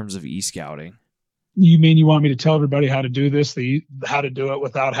in terms of e-scouting? You mean you want me to tell everybody how to do this, how to do it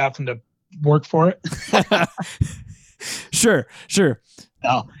without having to work for it? Sure.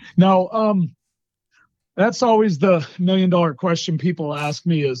 No. That's always the $1 million question people ask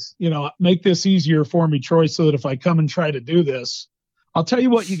me is, make this easier for me, Troy, so that if I come and try to do this, I'll tell you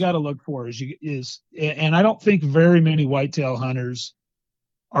what you got to look for and I don't think very many whitetail hunters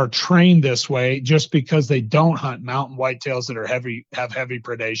are trained this way just because they don't hunt mountain whitetails that have heavy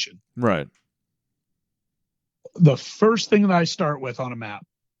predation. Right. The first thing that I start with on a map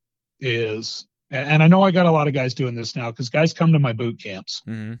is, and I know I got a lot of guys doing this now because guys come to my boot camps,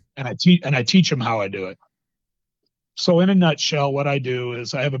 mm-hmm. and I teach them how I do it. So in a nutshell, what I do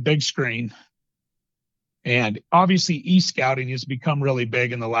is I have a big screen. And obviously, e-scouting has become really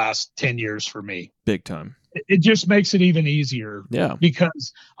big in the last 10 years for me. Big time. It just makes it even easier. Yeah.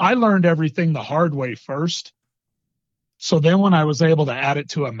 Because I learned everything the hard way first. So then when I was able to add it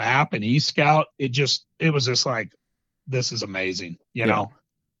to a map and e-scout, it was just like, this is amazing, you know?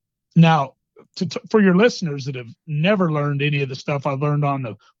 Now, for your listeners that have never learned any of the stuff I learned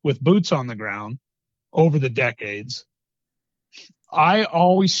with boots on the ground over the decades, I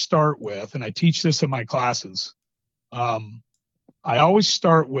always start with, and I teach this in my classes, I always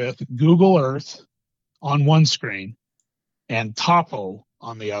start with Google Earth on one screen and Topo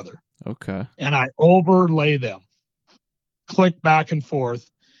on the other. Okay. and I overlay them, click back and forth.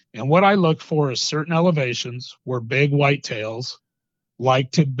 And what I look for is certain elevations where big whitetails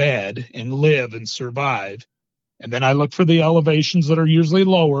like to bed and live and survive. And then I look for the elevations that are usually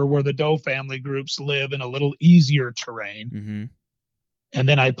lower where the doe family groups live in a little easier terrain. Mm-hmm. And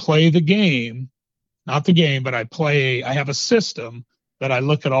then I play the game, not the game, but I have a system that I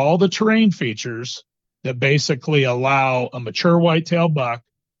look at all the terrain features that basically allow a mature whitetail buck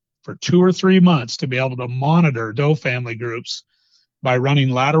for 2 or 3 months to be able to monitor doe family groups by running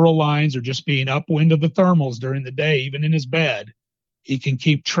lateral lines or just being upwind of the thermals during the day, even in his bed. He can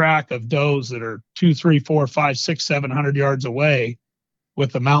keep track of does that are 2, 3, 4, 5, 6, 700 yards away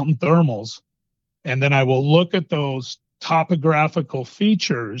with the mountain thermals. And then I will look at those topographical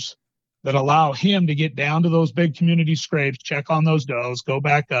features that allow him to get down to those big community scrapes, check on those does, go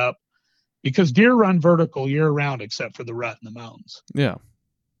back up, because deer run vertical year round except for the rut in the mountains. Yeah.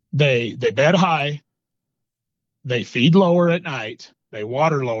 They bed high, they feed lower at night, they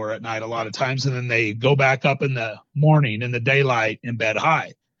water lower at night a lot of times, and then they go back up in the morning in the daylight and bed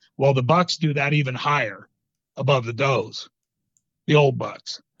high. Well, the bucks do that even higher above the does, the old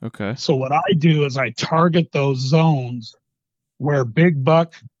bucks. Okay. So what I do is I target those zones where big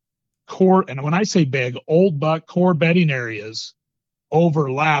buck core, and when I say big, old buck core bedding areas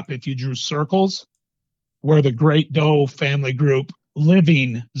overlap if you drew circles where the great doe family group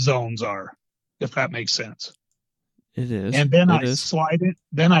living zones are, if that makes sense. It is. And then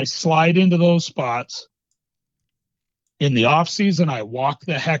I slide into those spots. In the off season, I walk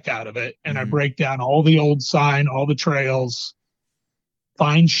the heck out of it, and I break down all the old sign, all the trails,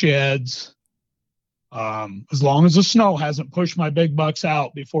 find sheds. As long as the snow hasn't pushed my big bucks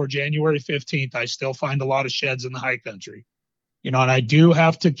out before January 15th, I still find a lot of sheds in the high country. And I do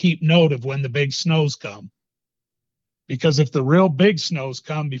have to keep note of when the big snows come, because if the real big snows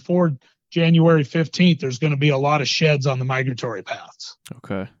come before January 15th, there's going to be a lot of sheds on the migratory paths.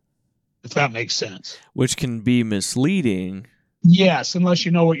 Okay. If that makes sense. Which can be misleading. Yes, unless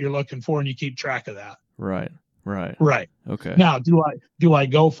you know what you're looking for and you keep track of that. Right. Okay. Now, do I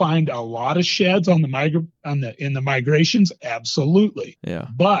go find a lot of sheds on in the migrations? Absolutely. Yeah.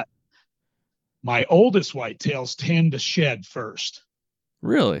 But my oldest whitetails tend to shed first.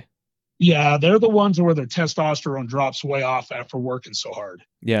 Really? Yeah, they're the ones where their testosterone drops way off after working so hard.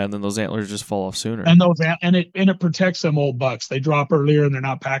 Yeah, and then those antlers just fall off sooner. And it protects them old bucks. They drop earlier and they're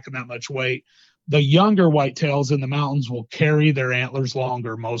not packing that much weight. The younger whitetails in the mountains will carry their antlers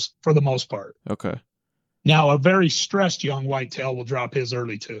longer for the most part. Okay. Now, a very stressed young whitetail will drop his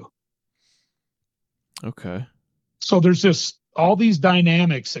early too. Okay. So there's just all these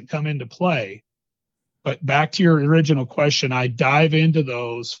dynamics that come into play. But back to your original question, I dive into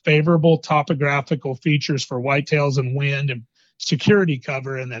those favorable topographical features for whitetails and wind and security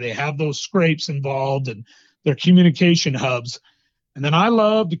cover, and that they have those scrapes involved and their communication hubs. And then I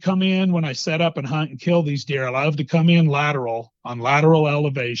love to come in when I set up and hunt and kill these deer. I love to come in on lateral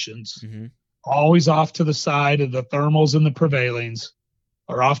elevations, always off to the side of the thermals and the prevailings,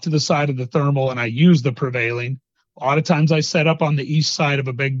 or off to the side of the thermal, and I use the prevailing. A lot of times I set up on the east side of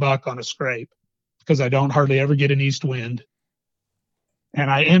a big buck on a scrape, because I don't hardly ever get an east wind. And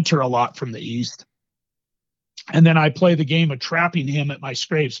I enter a lot from the east. And then I play the game of trapping him at my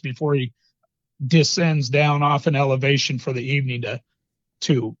scrapes before he descends down off an elevation for the evening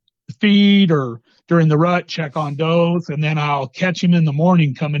to feed, or during the rut, check on does. And then I'll catch him in the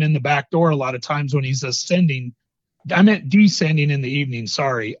morning coming in the back door a lot of times when he's ascending. I meant descending in the evening.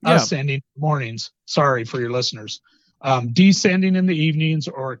 Sorry. Yeah. Ascending mornings. Sorry for your listeners. Descending in the evenings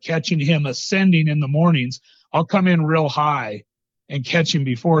or catching him ascending in the mornings. I'll come in real high and catch him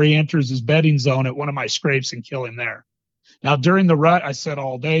before he enters his bedding zone at one of my scrapes and kill him there. Now, during the rut, I set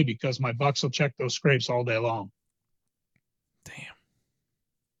all day because my bucks will check those scrapes all day long. Damn.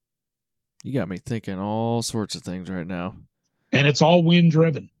 You got me thinking all sorts of things right now. And it's all wind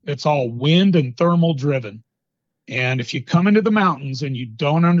driven. It's all wind and thermal driven. And if you come into the mountains and you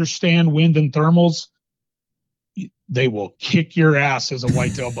don't understand wind and thermals, they will kick your ass as a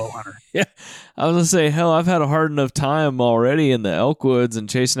whitetail bow hunter. Yeah. I was going to say, hell, I've had a hard enough time already in the elk woods and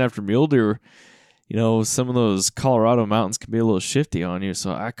chasing after mule deer. Some of those Colorado mountains can be a little shifty on you,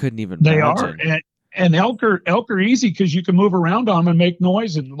 so I couldn't even imagine. They are. And elk are easy because you can move around on them and make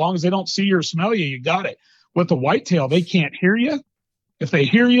noise. And as long as they don't see you or smell you, you got it. With the whitetail, they can't hear you. If they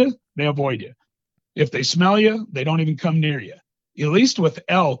hear you, they avoid you. If they smell you, they don't even come near you. At least with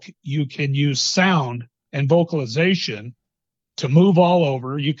elk, you can use sound and vocalization to move all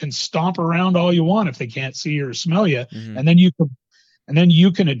over. You can stomp around all you want if they can't see you or smell you. And then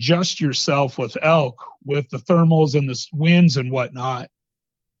you can adjust yourself with elk with the thermals and the winds and whatnot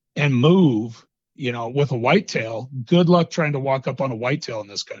and move, with a whitetail, good luck trying to walk up on a whitetail in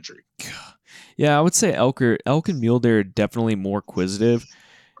this country. Yeah, I would say elk and mule deer are definitely more acquisitive.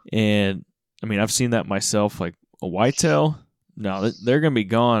 And I mean, I've seen that myself. Like a whitetail, no, they're going to be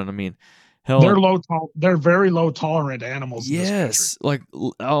gone. I mean, hell, they're very low tolerant animals. Yes, in this country. Like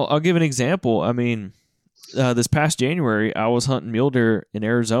I'll give an example. I mean, this past January, I was hunting mule deer in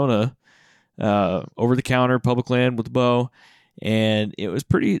Arizona, over the counter, public land with a bow, and it was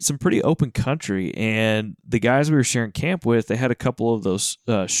some pretty open country. And the guys we were sharing camp with, they had a couple of those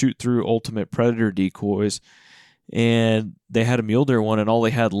shoot through ultimate predator decoys, and they had a mule deer one, and all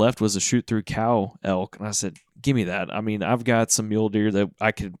they had left was a shoot through cow elk. And I said, "Give me that. I mean, I've got some mule deer that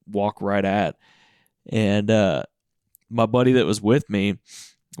I could walk right at." And my buddy that was with me,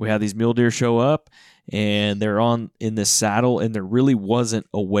 we had these mule deer show up, and they're in this saddle, and there really wasn't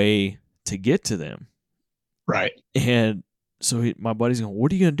a way to get to them. Right. And so my buddy's going,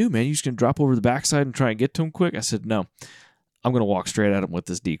 "What are you going to do, man? You just going to drop over the backside and try and get to them quick?" I said, "No, I'm going to walk straight at them with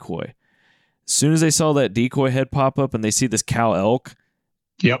this decoy." As soon as they saw that decoy head pop up and they see this cow elk,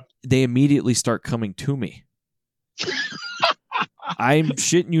 yep, they immediately start coming to me. I'm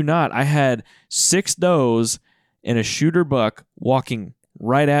shitting you not. I had 6 does and a shooter buck walking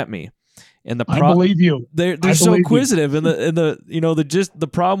right at me. And I believe you. They're so inquisitive, and the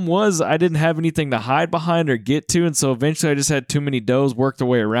problem was I didn't have anything to hide behind or get to, and so eventually I just had too many does work their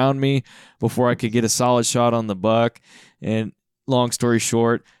way around me before I could get a solid shot on the buck. And long story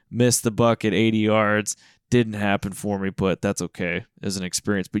short, missed the buck at 80 yards. Didn't happen for me, but that's okay as an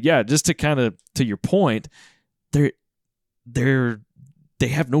experience. But yeah, just to kind of to your point, they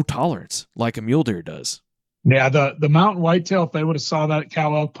have no tolerance like a mule deer does. Yeah, the mountain whitetail, if they would have saw that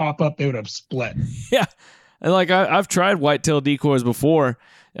cow elk pop up, they would have split. Yeah, and like I've tried whitetail decoys before.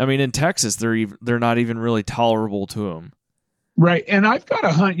 I mean, in Texas, they're not even really tolerable to them. Right, and I've got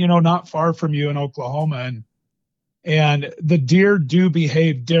a hunt, not far from you in Oklahoma, and the deer do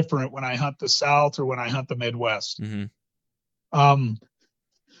behave different when I hunt the South or when I hunt the Midwest. Mm-hmm.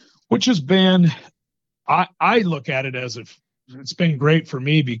 Which has been, I look at it as if it's been great for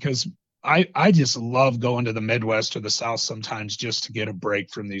me because I just love going to the Midwest or the South sometimes just to get a break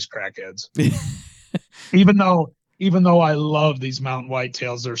from these crackheads. even though I love these mountain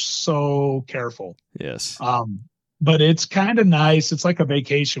whitetails, they're so careful. Yes. But it's kind of nice. It's like a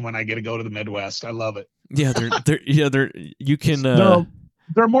vacation when I get to go to the Midwest. I love it. Yeah, you can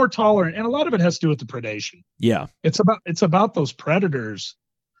they're more tolerant, and a lot of it has to do with the predation. Yeah. It's about those predators,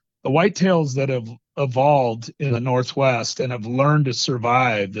 the whitetails that have evolved in the Northwest and have learned to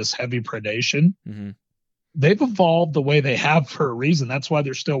survive this heavy predation. Mm-hmm. They've evolved the way they have for a reason. That's why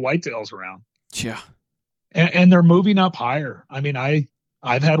there's still whitetails around. Yeah. And they're moving up higher. I mean, I've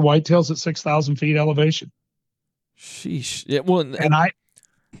had whitetails at 6,000 feet elevation. Sheesh. Yeah, well, and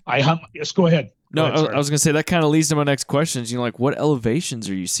I hunt. Yes, go ahead. No, I was going to say that kind of leads to my next question. Like, what elevations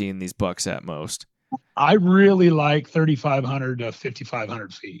are you seeing these bucks at most? I really like 3,500 to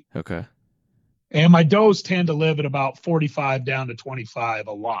 5,500 feet. Okay. And my does tend to live at about 45 down to 25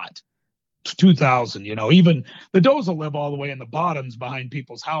 a lot. 2,000, even the does will live all the way in the bottoms behind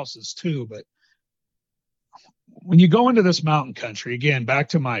people's houses too. But when you go into this mountain country, again, back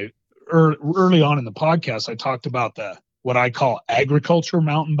to my early on in the podcast, I talked about what I call agriculture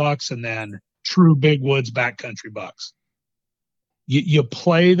mountain bucks and then true big woods backcountry bucks. You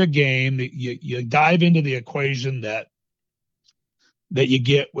play the game, you dive into the equation that you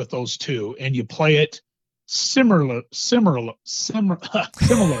get with those two, and you play it similarly. Similarly,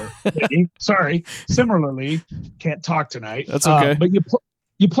 can't talk tonight. That's okay. But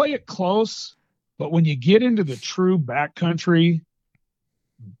you play it close. But when you get into the true backcountry,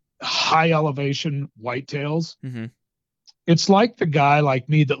 high elevation whitetails, mm-hmm. It's like the guy like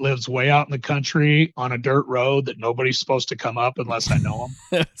me that lives way out in the country on a dirt road that nobody's supposed to come up unless I know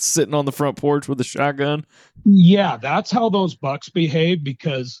him. Sitting on the front porch with a shotgun. Yeah, that's how those bucks behave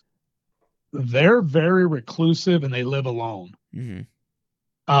because they're very reclusive and they live alone.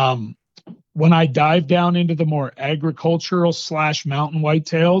 Mm-hmm. When I dive down into the more agricultural / mountain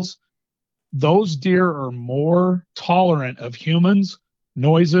whitetails, those deer are more tolerant of humans,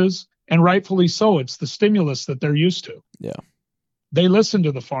 noises, and rightfully so. It's the stimulus that they're used to. Yeah. They listen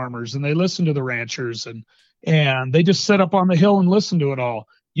to the farmers and they listen to the ranchers and they just sit up on the hill and listen to it all.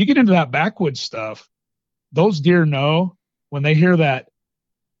 You get into that backwoods stuff, those deer know when they hear that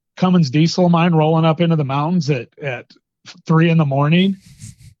Cummins diesel mine rolling up into the mountains at 3 a.m.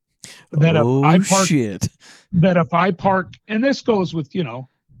 that if I park, and this goes with,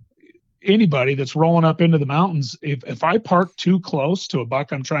 anybody that's rolling up into the mountains, if I park too close to a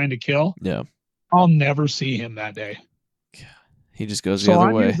buck I'm trying to kill, yeah, I'll never see him that day. He just goes the So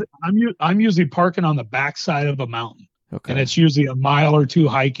other way. I'm usually parking on the backside of a mountain, Okay. and it's usually a mile or two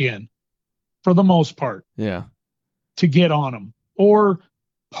hike in, for the most part, Yeah. to get on them, or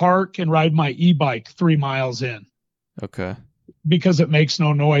park and ride my e-bike 3 miles in Okay. because it makes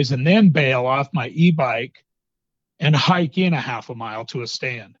no noise, and then bail off my e-bike and hike in a half a mile to a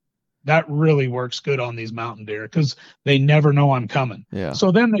stand. That really works good on these mountain deer because they never know I'm coming. Yeah.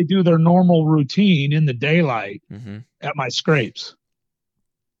 So then they do their normal routine in the daylight Mm-hmm. at my scrapes.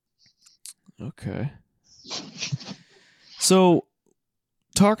 Okay. So,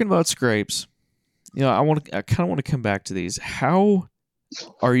 talking about scrapes, I kind of want to come back to these. How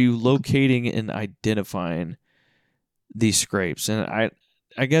are you locating and identifying these scrapes? And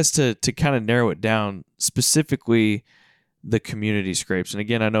I guess to kind of narrow it down, specifically the community scrapes. And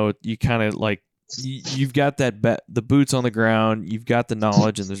again, I know you kind of like you've got the boots on the ground, you've got the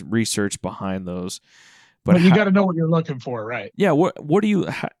knowledge and the research behind those. But you got to know what you're looking for, right? Yeah. What do you?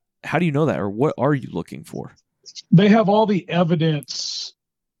 How do you know that, or what are you looking for? They have all the evidence,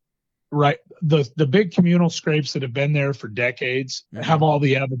 right? The big communal scrapes that have been there for decades have all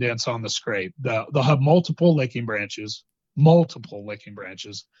the evidence on the scrape. They'll have multiple licking branches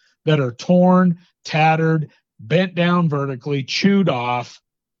that are torn, tattered, bent down vertically, chewed off.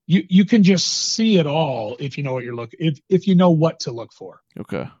 You can just see it all if you know what you're looking, if you know what to look for.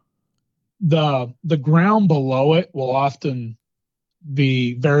 Okay. The ground below it will often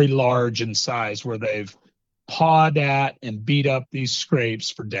be very large in size, where they've pawed at and beat up these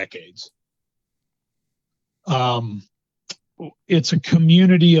scrapes for decades. It's a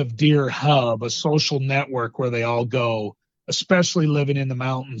community of deer hub, a social network where they all go, especially living in the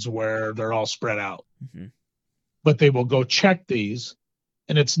mountains where they're all spread out. Mm-hmm. But they will go check these,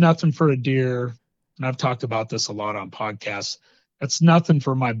 and it's nothing for a deer. And I've talked about this a lot on podcasts. It's nothing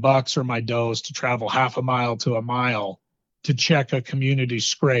for my bucks or my does to travel half a mile to a mile to check a community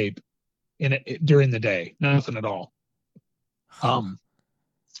scrape during the day. Nothing at all.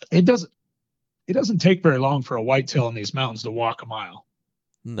 It doesn't take very long for a whitetail in these mountains to walk a mile.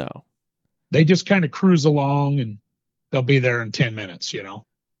 No. They just kind of cruise along, and they'll be there in 10 minutes,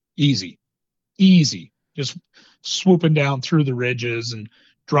 easy, just swooping down through the ridges and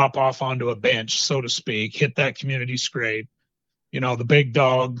drop off onto a bench, so to speak, hit that community scrape. The big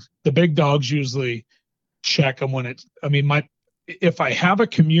dogs usually check them if I have a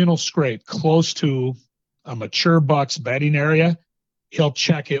communal scrape close to a mature buck's bedding area, he'll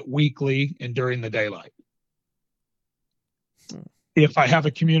check it weekly and during the daylight. If I have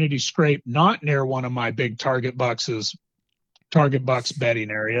a community scrape not near one of my big target bucks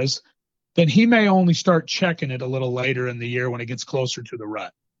bedding areas, then he may only start checking it a little later in the year when it gets closer to the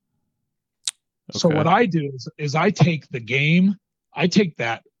rut. Okay. So what I do is I take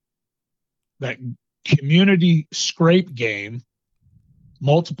that community scrape game,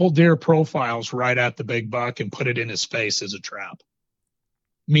 multiple deer profiles right at the big buck, and put it in his face as a trap.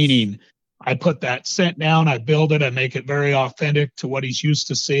 Meaning I put that scent down, I build it, I make it very authentic to what he's used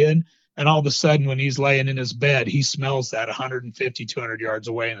to seeing. And all of a sudden, when he's laying in his bed, he smells that 150, 200 yards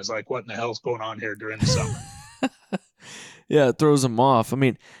away and is like, what in the hell's going on here during the summer? Yeah, it throws him off. I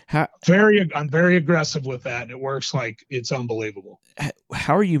mean, I'm very aggressive with that, and it works like it's unbelievable.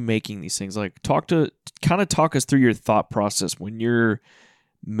 How are you making these things? Like, talk us through your thought process when you're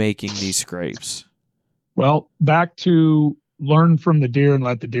making these scrapes. Well, back to learn from the deer and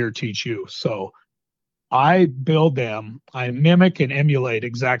let the deer teach you. So I build them. I mimic and emulate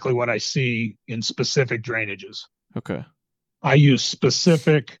exactly what I see in specific drainages. Okay. I use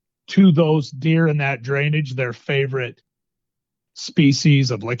specific to those deer in that drainage, their favorite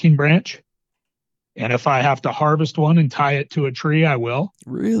species of licking branch. And if I have to harvest one and tie it to a tree, I will.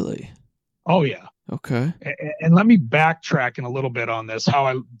 Really? Oh, yeah. Okay. And let me backtrack in a little bit on this, how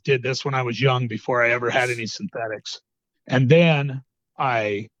I did this when I was young before I ever had any synthetics. And then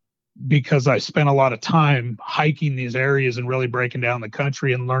because I spent a lot of time hiking these areas and really breaking down the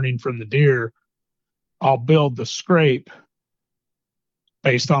country and learning from the deer, I'll build the scrape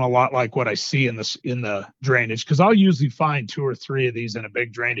based on a lot like what I see in the drainage. Because I'll usually find 2 or 3 of these in a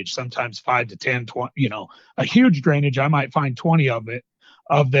big drainage, sometimes 5 to 10, 20, a huge drainage. I might find 20 of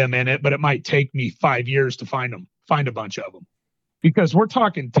them in it, but it might take me 5 years to find a bunch of them, because we're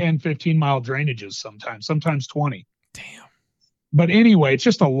talking 10, 15 mile drainages sometimes 20. Damn. But anyway, it's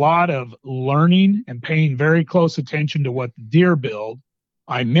just a lot of learning and paying very close attention to what the deer build.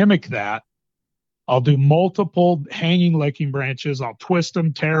 I mimic that. I'll do multiple hanging licking branches. I'll twist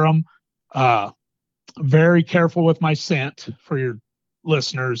them, tear them. Very careful with my scent for your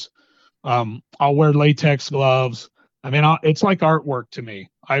listeners. I'll wear latex gloves. I mean, it's like artwork to me.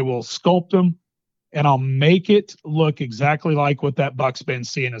 I will sculpt them and I'll make it look exactly like what that buck's been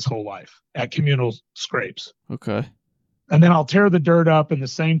seeing his whole life at communal scrapes. Okay. And then I'll tear the dirt up in the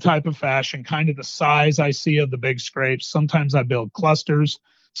same type of fashion, kind of the size I see of the big scrapes. Sometimes I build clusters.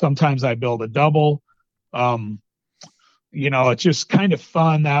 Sometimes I build a double. It's just kind of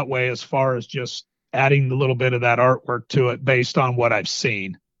fun that way as far as just adding a little bit of that artwork to it based on what I've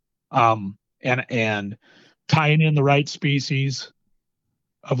seen. And tying in the right species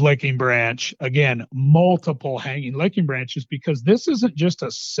of licking branch. Again, multiple hanging licking branches, because this isn't just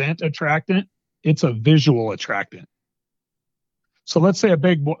a scent attractant, it's a visual attractant. So let's say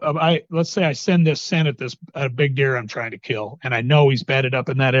I send this scent at a big deer I'm trying to kill, and I know he's bedded up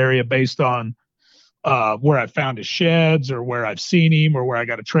in that area based on where I found his sheds, or where I've seen him, or where I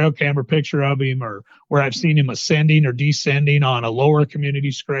got a trail camera picture of him, or where I've seen him ascending or descending on a lower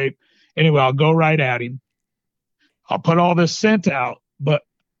community scrape. Anyway, I'll go right at him. I'll put all this scent out, but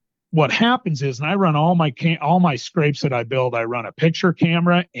what happens is, and I run all my scrapes that I build, I run a picture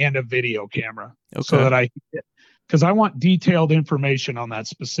camera and a video camera, so that because I want detailed information on that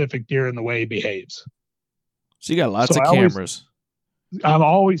specific deer and the way he behaves. So you got lots of cameras. I'm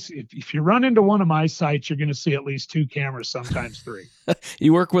always, if you run into one of my sites, you're going to see at least 2 cameras, sometimes 3.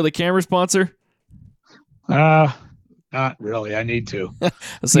 You work with a camera sponsor? Not really. I need to.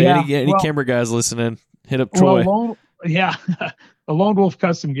 Any camera guys listening, hit up Troy. The Lone Wolf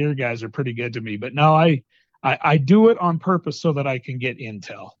Custom Gear guys are pretty good to me, but no, I do it on purpose so that I can get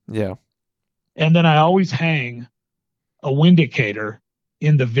intel. Yeah. And then I always hang a windicator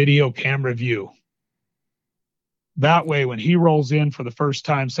in the video camera view. That way, when he rolls in for the first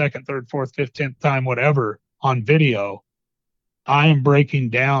time, second, third, fourth, fifth, 10th time, whatever, on video, I am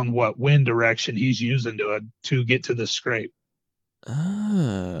breaking down what wind direction he's using to get to the scrape.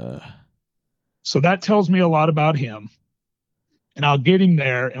 So that tells me a lot about him. And I'll get him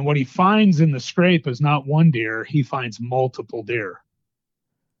there, and what he finds in the scrape is not one deer, he finds multiple deer.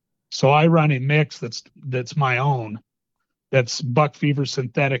 So I run a mix that's my own, that's buck fever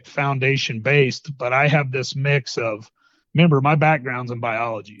synthetic foundation based, but I have this mix of, remember, my background's in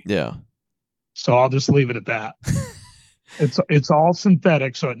biology. Yeah. So I'll just leave it at that. It's all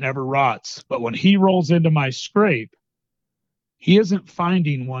synthetic, so it never rots. But when he rolls into my scrape, he isn't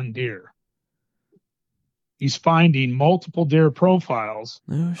finding one deer. He's finding multiple deer profiles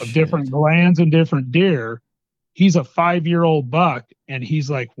of different glands and different deer. He's a 5-year-old buck, and he's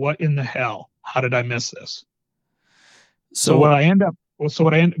like, what in the hell? How did I miss this? So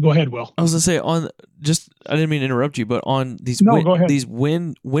go ahead, Will. I was gonna say I didn't mean to interrupt you, but on these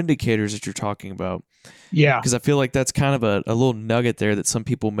wind indicators that you're talking about. Yeah. Because I feel like that's kind of a little nugget there that some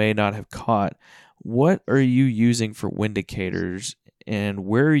people may not have caught. What are you using for wind indicators, and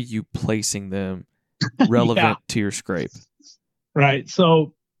where are you placing them relevant to your scrape? Right.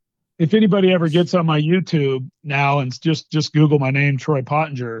 So if anybody ever gets on my YouTube now and just Google my name, Troy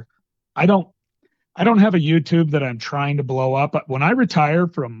Pottenger, I don't have a YouTube that I'm trying to blow up. But when I retire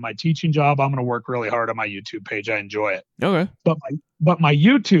from my teaching job, I'm going to work really hard on my YouTube page. I enjoy it. Okay. But my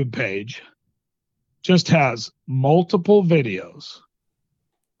YouTube page just has multiple videos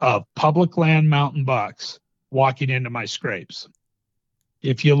of public land mountain bucks walking into my scrapes.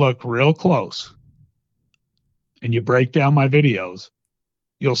 If you look real close and you break down my videos,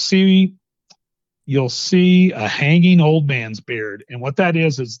 you'll see a hanging old man's beard. And what that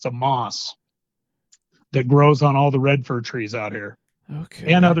is it's a moss that grows on all the red fir trees out here.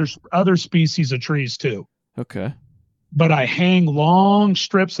 Okay. And other species of trees too. Okay. But I hang long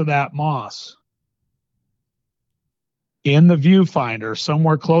strips of that moss in the viewfinder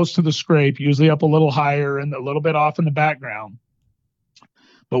somewhere close to the scrape, usually up a little higher and a little bit off in the background.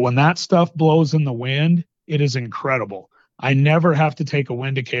 But when that stuff blows in the wind, it is incredible. I never have to take a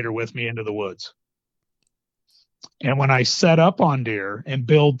windicator with me into the woods. And when I set up on deer and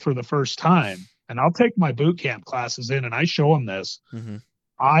build for the first time, and I'll take my boot camp classes in and I show them this,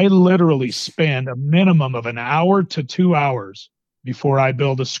 I literally spend a minimum of an hour to 2 hours before I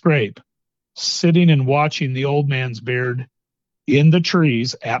build a scrape, sitting and watching the old man's beard in the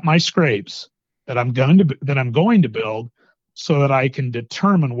trees at my scrapes that I'm going to build, so that I can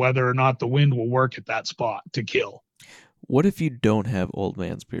determine whether or not the wind will work at that spot to kill. What if you don't have old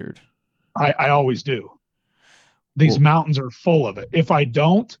man's beard? I always do. These mountains are full of it. If I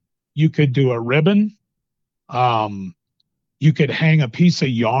don't, you could do a ribbon. You could hang a piece of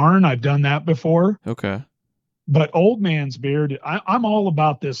yarn. I've done that before. Okay. But old man's beard, I'm all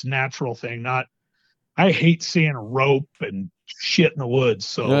about this natural thing. I hate seeing rope and shit in the woods.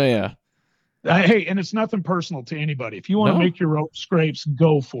 So yeah. Hey, and it's nothing personal to anybody. If you want to make your rope scrapes,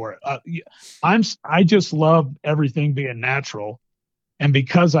 go for it. I just love everything being natural. And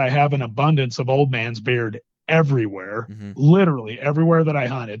because I have an abundance of old man's beard everywhere, literally everywhere that I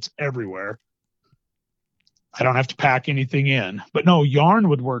hunt, it's everywhere. I don't have to pack anything in. But no, yarn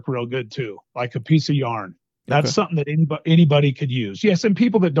would work real good too, like a piece of yarn. That's something that anybody could use. Yes, and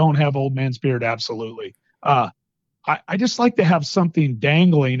people that don't have old man's beard, absolutely. I just like to have something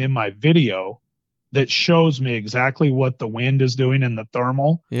dangling in my video that shows me exactly what the wind is doing in the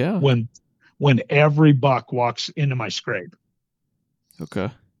thermal when every buck walks into my scrape.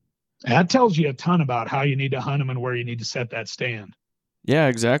 Okay. And that tells you a ton about how you need to hunt them and where you need to set that stand. Yeah,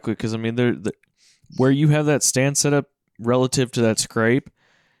 exactly. Because, I mean, where you have that stand set up relative to that scrape,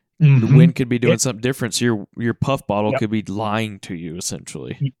 the wind could be doing something different. So your puff bottle could be lying to you,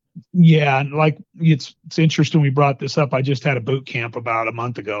 essentially. Yeah, and like it's interesting we brought this up. I just had a boot camp about a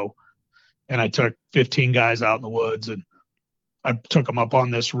month ago, and I took 15 guys out in the woods, and I took them up on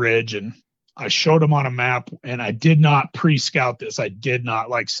this ridge, and I showed them on a map, and I did not pre-scout this. I did not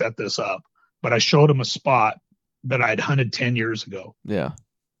like set this up, but I showed them a spot that I'd hunted 10 years ago. Yeah.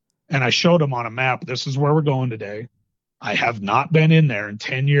 And I showed them on a map, this is where we're going today. I have not been in there in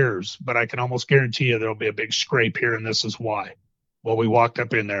 10 years, but I can almost guarantee you there'll be a big scrape here, and this is why. Well, we walked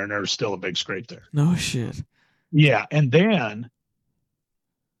up in there, and there was still a big scrape there. No shit. Yeah, and then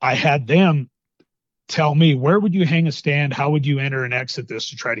I had them tell me, where would you hang a stand? How would you enter and exit this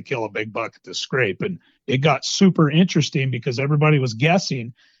to try to kill a big buck at this scrape? And it got super interesting because everybody was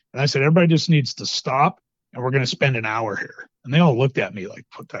guessing. And I said, everybody just needs to stop, and we're going to spend an hour here. And they all looked at me like,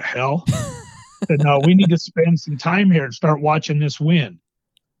 what the hell? I said, no, we need to spend some time here and start watching this wind.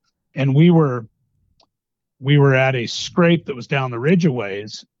 And we were at a scrape that was down the ridge a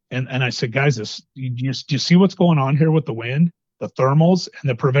ways. And I said, guys, do you see what's going on here with the wind? The thermals and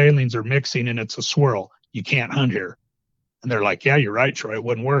the prevailings are mixing, and it's a swirl. You can't hunt here. And they're like, yeah, you're right, Troy. It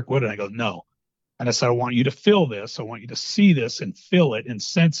wouldn't work, would it? I go, no. And I said, I want you to feel this. I want you to see this and feel it and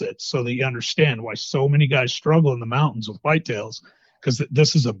sense it so that you understand why so many guys struggle in the mountains with whitetails, because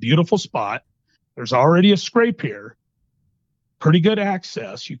this is a beautiful spot. There's already a scrape here, pretty good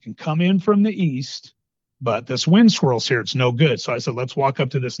access. You can come in from the east, but this wind swirls here. It's no good. So I said, let's walk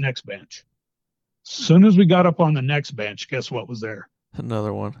up to this next bench. As soon as we got up on the next bench, guess what was there?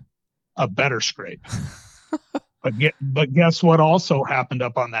 Another one. A better scrape. But guess what also happened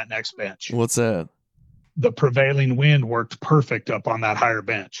up on that next bench? What's that? The prevailing wind worked perfect up on that higher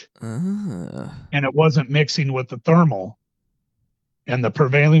bench. And it wasn't mixing with the thermal. And the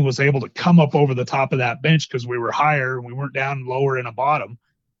prevailing was able to come up over the top of that bench because we were higher and we weren't down lower in a bottom.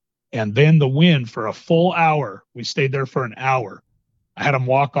 And then the wind for a full hour, we stayed there for an hour. I had them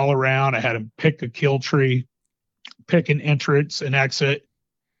walk all around. I had them pick a kill tree, pick an entrance and exit.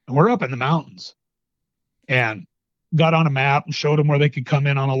 And we're up in the mountains. And got on a map and showed them where they could come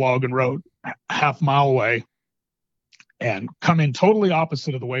in on a logging road half mile away and come in totally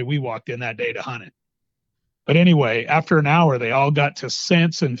opposite of the way we walked in that day to hunt it. But anyway, after an hour, they all got to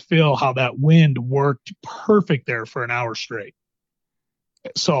sense and feel how that wind worked perfect there for an hour straight.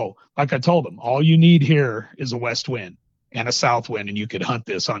 So, like I told them, all you need here is a west wind and a south wind, and you could hunt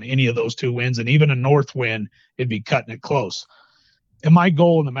this on any of those two winds. And even a north wind, it'd be cutting it close. And my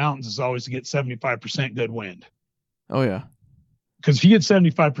goal in the mountains is always to get 75% good wind. Oh, yeah. Because if you get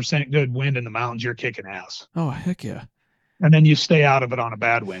 75% good wind in the mountains, you're kicking ass. Oh, heck yeah. And then you stay out of it on a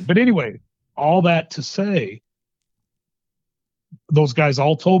bad wind. But anyway, all that to say, those guys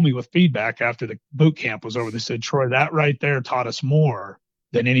all told me with feedback after the boot camp was over. They said, Troy, that right there taught us more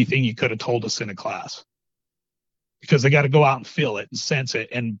than anything you could have told us in a class. Because they got to go out and feel it and sense it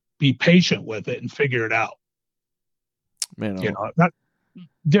and be patient with it and figure it out. Man, you know, that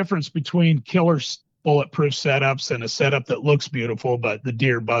difference between killer bulletproof setups and a setup that looks beautiful, but the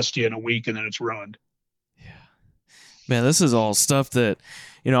deer bust you in a week and then it's ruined. Yeah, man, this is all stuff that,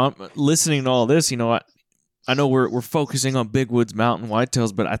 you know, I'm listening to all this. You know, I know we're focusing on big woods mountain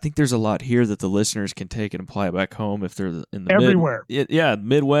whitetails, but I think there's a lot here that the listeners can take and apply it back home if they're in the everywhere.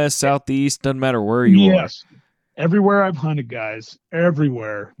 Midwest, Southeast, doesn't matter where you are. Everywhere I've hunted, guys,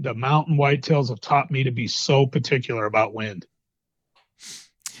 everywhere, the mountain whitetails have taught me to be so particular about wind.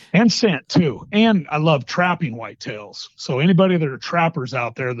 And scent, too. And I love trapping whitetails. So anybody that are trappers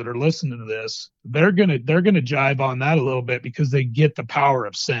out there that are listening to this, they're gonna jive on that a little bit because they get the power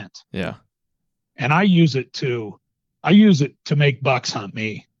of scent. Yeah. And I use it to make bucks hunt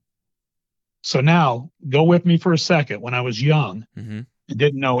me. So now, go with me for a second. When I was young, I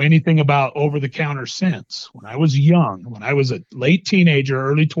didn't know anything about over-the-counter scents. When I was young, when I was a late teenager,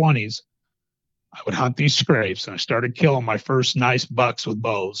 early 20s, I would hunt these scrapes, and I started killing my first nice bucks with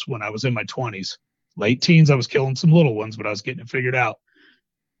bows when I was in my 20s. Late teens, I was killing some little ones, but I was getting it figured out.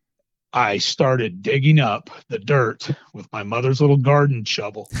 I started digging up the dirt with my mother's little garden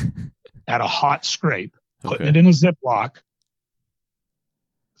shovel at a hot scrape, putting it in a Ziploc,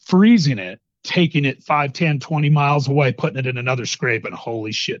 freezing it, taking it 5, 10, 20 miles away, putting it in another scrape, and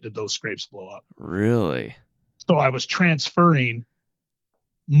holy shit, did those scrapes blow up. Really? So I was transferring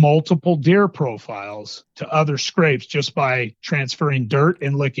multiple deer profiles to other scrapes just by transferring dirt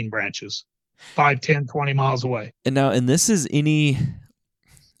and licking branches 5, 10, 20 miles away. And this is any,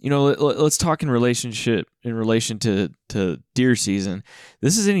 let's talk in relation to deer season.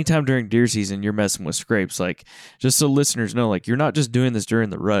 This is any time during deer season you're messing with scrapes. Like, just so listeners know, like, you're not just doing this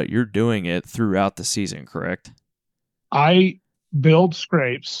during the rut, you're doing it throughout the season, correct? I build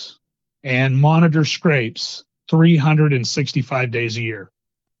scrapes and monitor scrapes 365 days a year.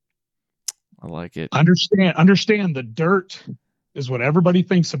 I like it. Understand the dirt is what everybody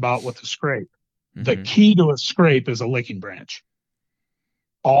thinks about with a scrape. Mm-hmm. The key to a scrape is a licking branch.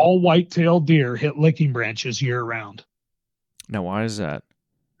 All white-tailed deer hit licking branches year-round. Now, why is that?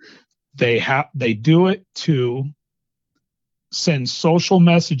 They do it to send social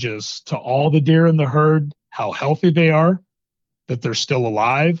messages to all the deer in the herd, how healthy they are, that they're still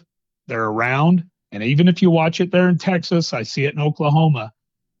alive, they're around. And even if you watch it there in Texas, I see it in Oklahoma,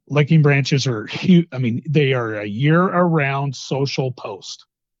 licking branches are huge. I mean, they are a year-round social post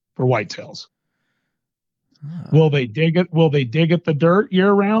for whitetails. Will they dig it? Will they dig at the dirt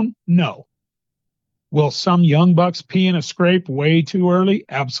year-round? No. Will some young bucks pee in a scrape way too early?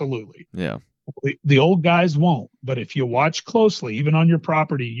 Absolutely. Yeah. The old guys won't. But if you watch closely, even on your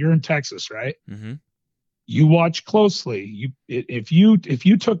property, you're in Texas, right? Mm-hmm. You watch closely. If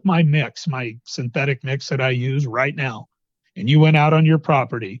you took my mix, my synthetic mix that I use right now, and you went out on your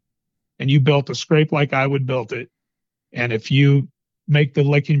property and you built a scrape like I would build it, and if you make the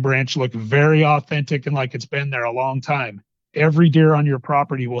licking branch look very authentic and like it's been there a long time, every deer on your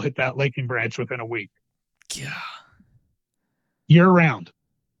property will hit that licking branch within a week. Yeah. Year round.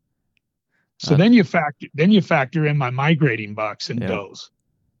 So then you factor in my migrating bucks and does.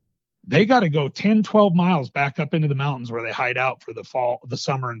 They got to go 10, 12 miles back up into the mountains where they hide out for the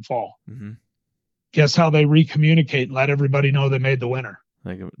summer and fall. Mm-hmm. Guess how they recommunicate and let everybody know they made the winter?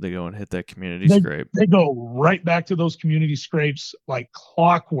 They go and hit that community scrape. They go right back to those community scrapes like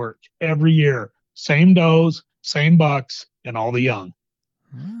clockwork every year. Same does, same bucks, and all the young.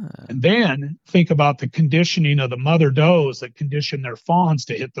 And then think about the conditioning of the mother does that condition their fawns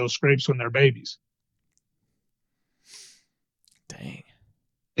to hit those scrapes when they're babies. Dang.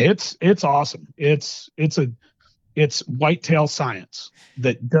 It's awesome. It's whitetail science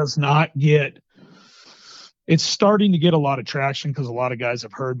that does not get. It's starting to get a lot of traction because a lot of guys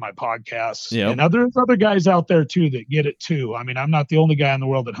have heard my podcasts, and other guys out there too that get it too. I mean, I'm not the only guy in the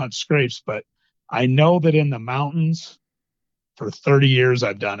world that hunts scrapes, but I know that in the mountains for 30 years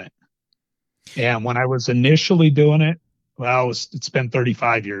I've done it. And when I was initially doing it, it's been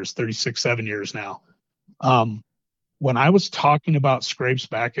 35 years, 36, 7 years now. When I was talking about scrapes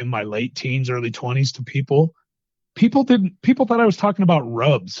back in my late teens, early 20s to people thought I was talking about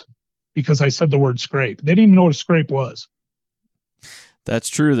rubs because I said the word scrape. They didn't even know what a scrape was. That's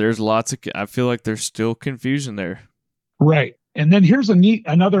true. There's I feel like there's still confusion there. Right. And then here's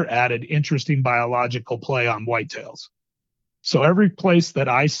another added interesting biological play on whitetails. So every place that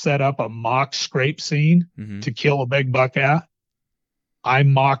I set up a mock scrape scene to kill a big buck at, I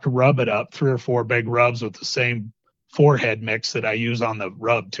mock rub it up 3 or 4 big rubs with the same forehead mix that I use on the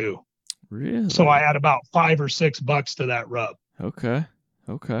rub too. Really? So I add about 5 or 6 bucks to that rub. Okay.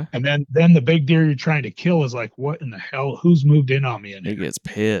 And then the big deer you're trying to kill is like, what in the hell? Who's moved in on me? He gets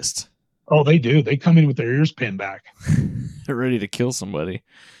pissed. Oh, they do. They come in with their ears pinned back. They're ready to kill somebody.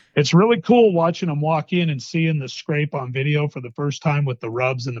 It's really cool watching them walk in and seeing the scrape on video for the first time with the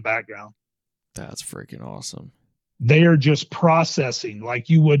rubs in the background. That's freaking awesome. They are just processing like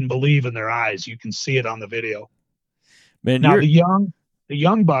you wouldn't believe in their eyes. You can see it on the video. Man, now the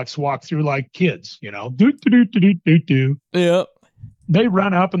young bucks walk through like kids, do. Yep. They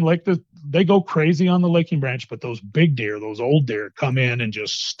run up and they go crazy on the licking branch, but those big deer, those old deer come in and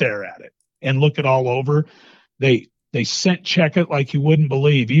just stare at it and look it all over. They scent check it like you wouldn't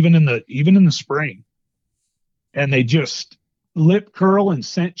believe, even in the spring. And they just lip curl and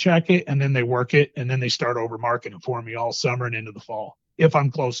scent check it, and then they work it, and then they start over marking it for me all summer and into the fall if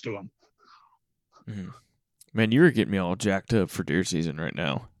I'm close to them. Mm-hmm. Man, you're getting me all jacked up for deer season right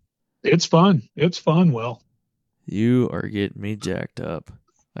now. It's fun. It's fun, Will. You are getting me jacked up.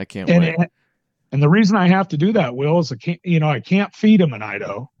 I can't wait. And the reason I have to do that, Will, is I can't feed them in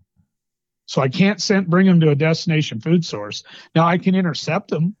Idaho. So I can't bring them to a destination food source. Now I can intercept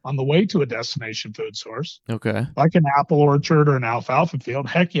them on the way to a destination food source. Okay. Like an apple orchard or an alfalfa field.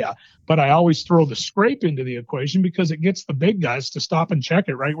 Heck yeah. But I always throw the scrape into the equation because it gets the big guys to stop and check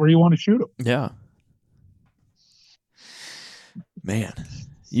it right where you want to shoot them. Yeah. Man,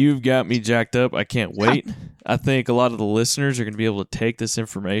 you've got me jacked up. I can't wait. I think a lot of the listeners are going to be able to take this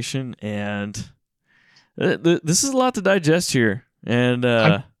information, and this is a lot to digest here, and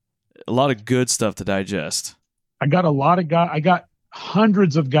a lot of good stuff to digest. I got a lot of guys. I got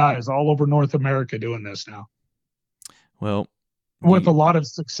hundreds of guys all over North America doing this now. Well, with a lot of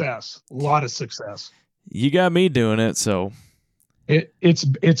success. You got me doing it, so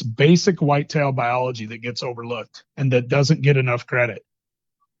it's basic whitetail biology that gets overlooked and that doesn't get enough credit.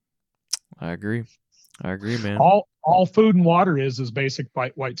 I agree, man. All food and water is basic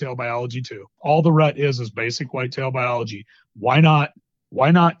whitetail biology too. All the rut is basic whitetail biology. Why not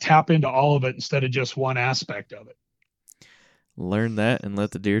tap into all of it instead of just one aspect of it? Learn that and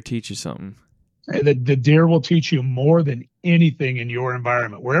let the deer teach you something. The deer will teach you more than anything in your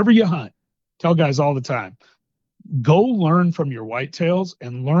environment. Wherever you hunt, tell guys all the time, go learn from your whitetails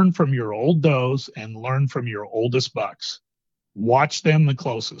and learn from your old does and learn from your oldest bucks. Watch them the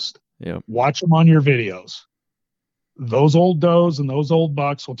closest. Yep. Watch them on your videos. Those old does and those old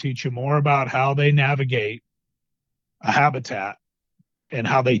bucks will teach you more about how they navigate a habitat and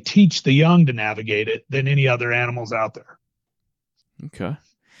how they teach the young to navigate it than any other animals out there. Okay.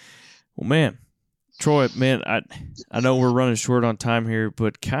 Well, man, Troy, man, I know we're running short on time here,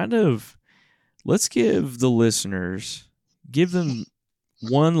 but kind of let's give the listeners, give them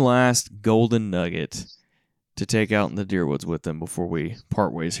one last golden nugget to take out in the deer woods with them before we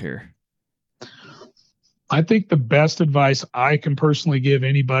part ways here. I think the best advice I can personally give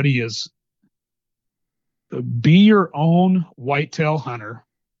anybody is be your own whitetail hunter.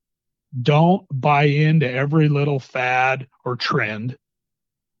 Don't buy into every little fad or trend.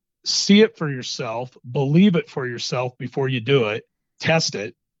 See it for yourself, believe it for yourself before you do it, test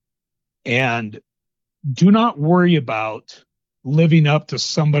it, and do not worry about living up to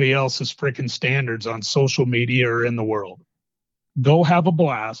somebody else's freaking standards on social media or in the world. Go have a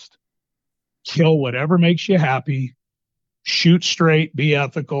blast, kill whatever makes you happy, shoot straight, be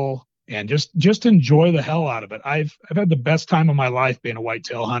ethical, and just enjoy the hell out of it. I've had the best time of my life being a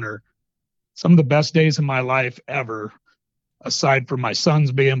whitetail hunter. Some of the best days of my life ever, aside from my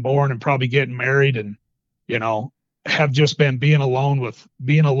sons being born and probably getting married, and have just been being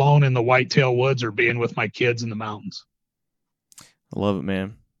alone in the whitetail woods or being with my kids in the mountains. I love it,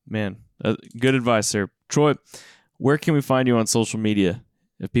 man. Good advice there. Troy, where can we find you on social media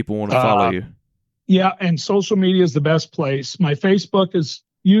if people want to follow you? Yeah, and social media is the best place. My Facebook is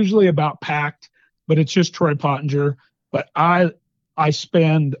usually about packed, but it's just Troy Pottenger. But I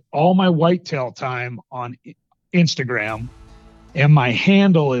spend all my whitetail time on Instagram, and my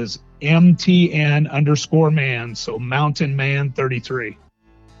handle is MTN_man, so Mountain Man 33.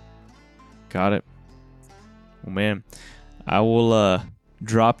 Got it. Well, man, I will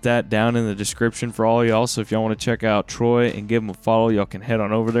drop that down in the description for all y'all. So if y'all want to check out Troy and give him a follow, y'all can head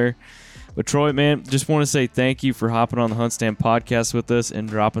on over there. But Troy, man, just want to say thank you for hopping on the Hunt Stand podcast with us and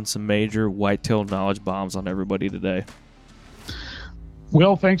dropping some major whitetail knowledge bombs on everybody today.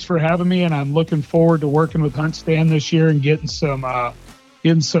 Will, thanks for having me, and I'm looking forward to working with Hunt Stand this year and getting some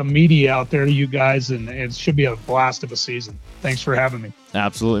media out there to you guys, and it should be a blast of a season. Thanks for having me.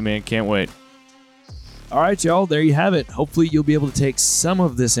 Absolutely, man. Can't wait. All right, y'all, there you have it. Hopefully you'll be able to take some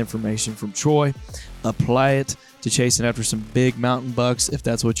of this information from Troy, apply it to chasing after some big mountain bucks if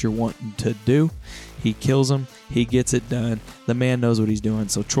that's what you're wanting to do. He kills them. He gets it done. The man knows what he's doing.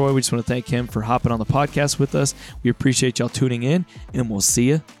 So, Troy, we just want to thank him for hopping on the podcast with us. We appreciate y'all tuning in, and we'll see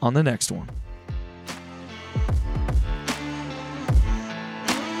you on the next one.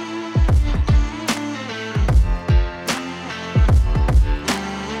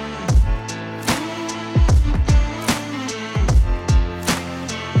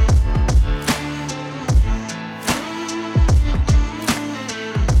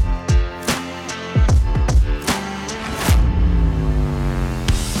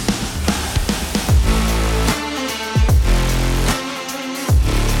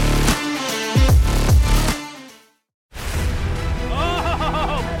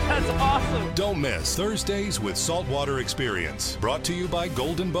 Thursdays with Saltwater Experience, brought to you by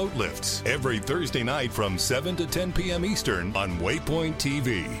Golden Boat Lifts, every Thursday night from 7 to 10 p.m. Eastern on Waypoint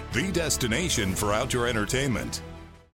TV, the destination for outdoor entertainment.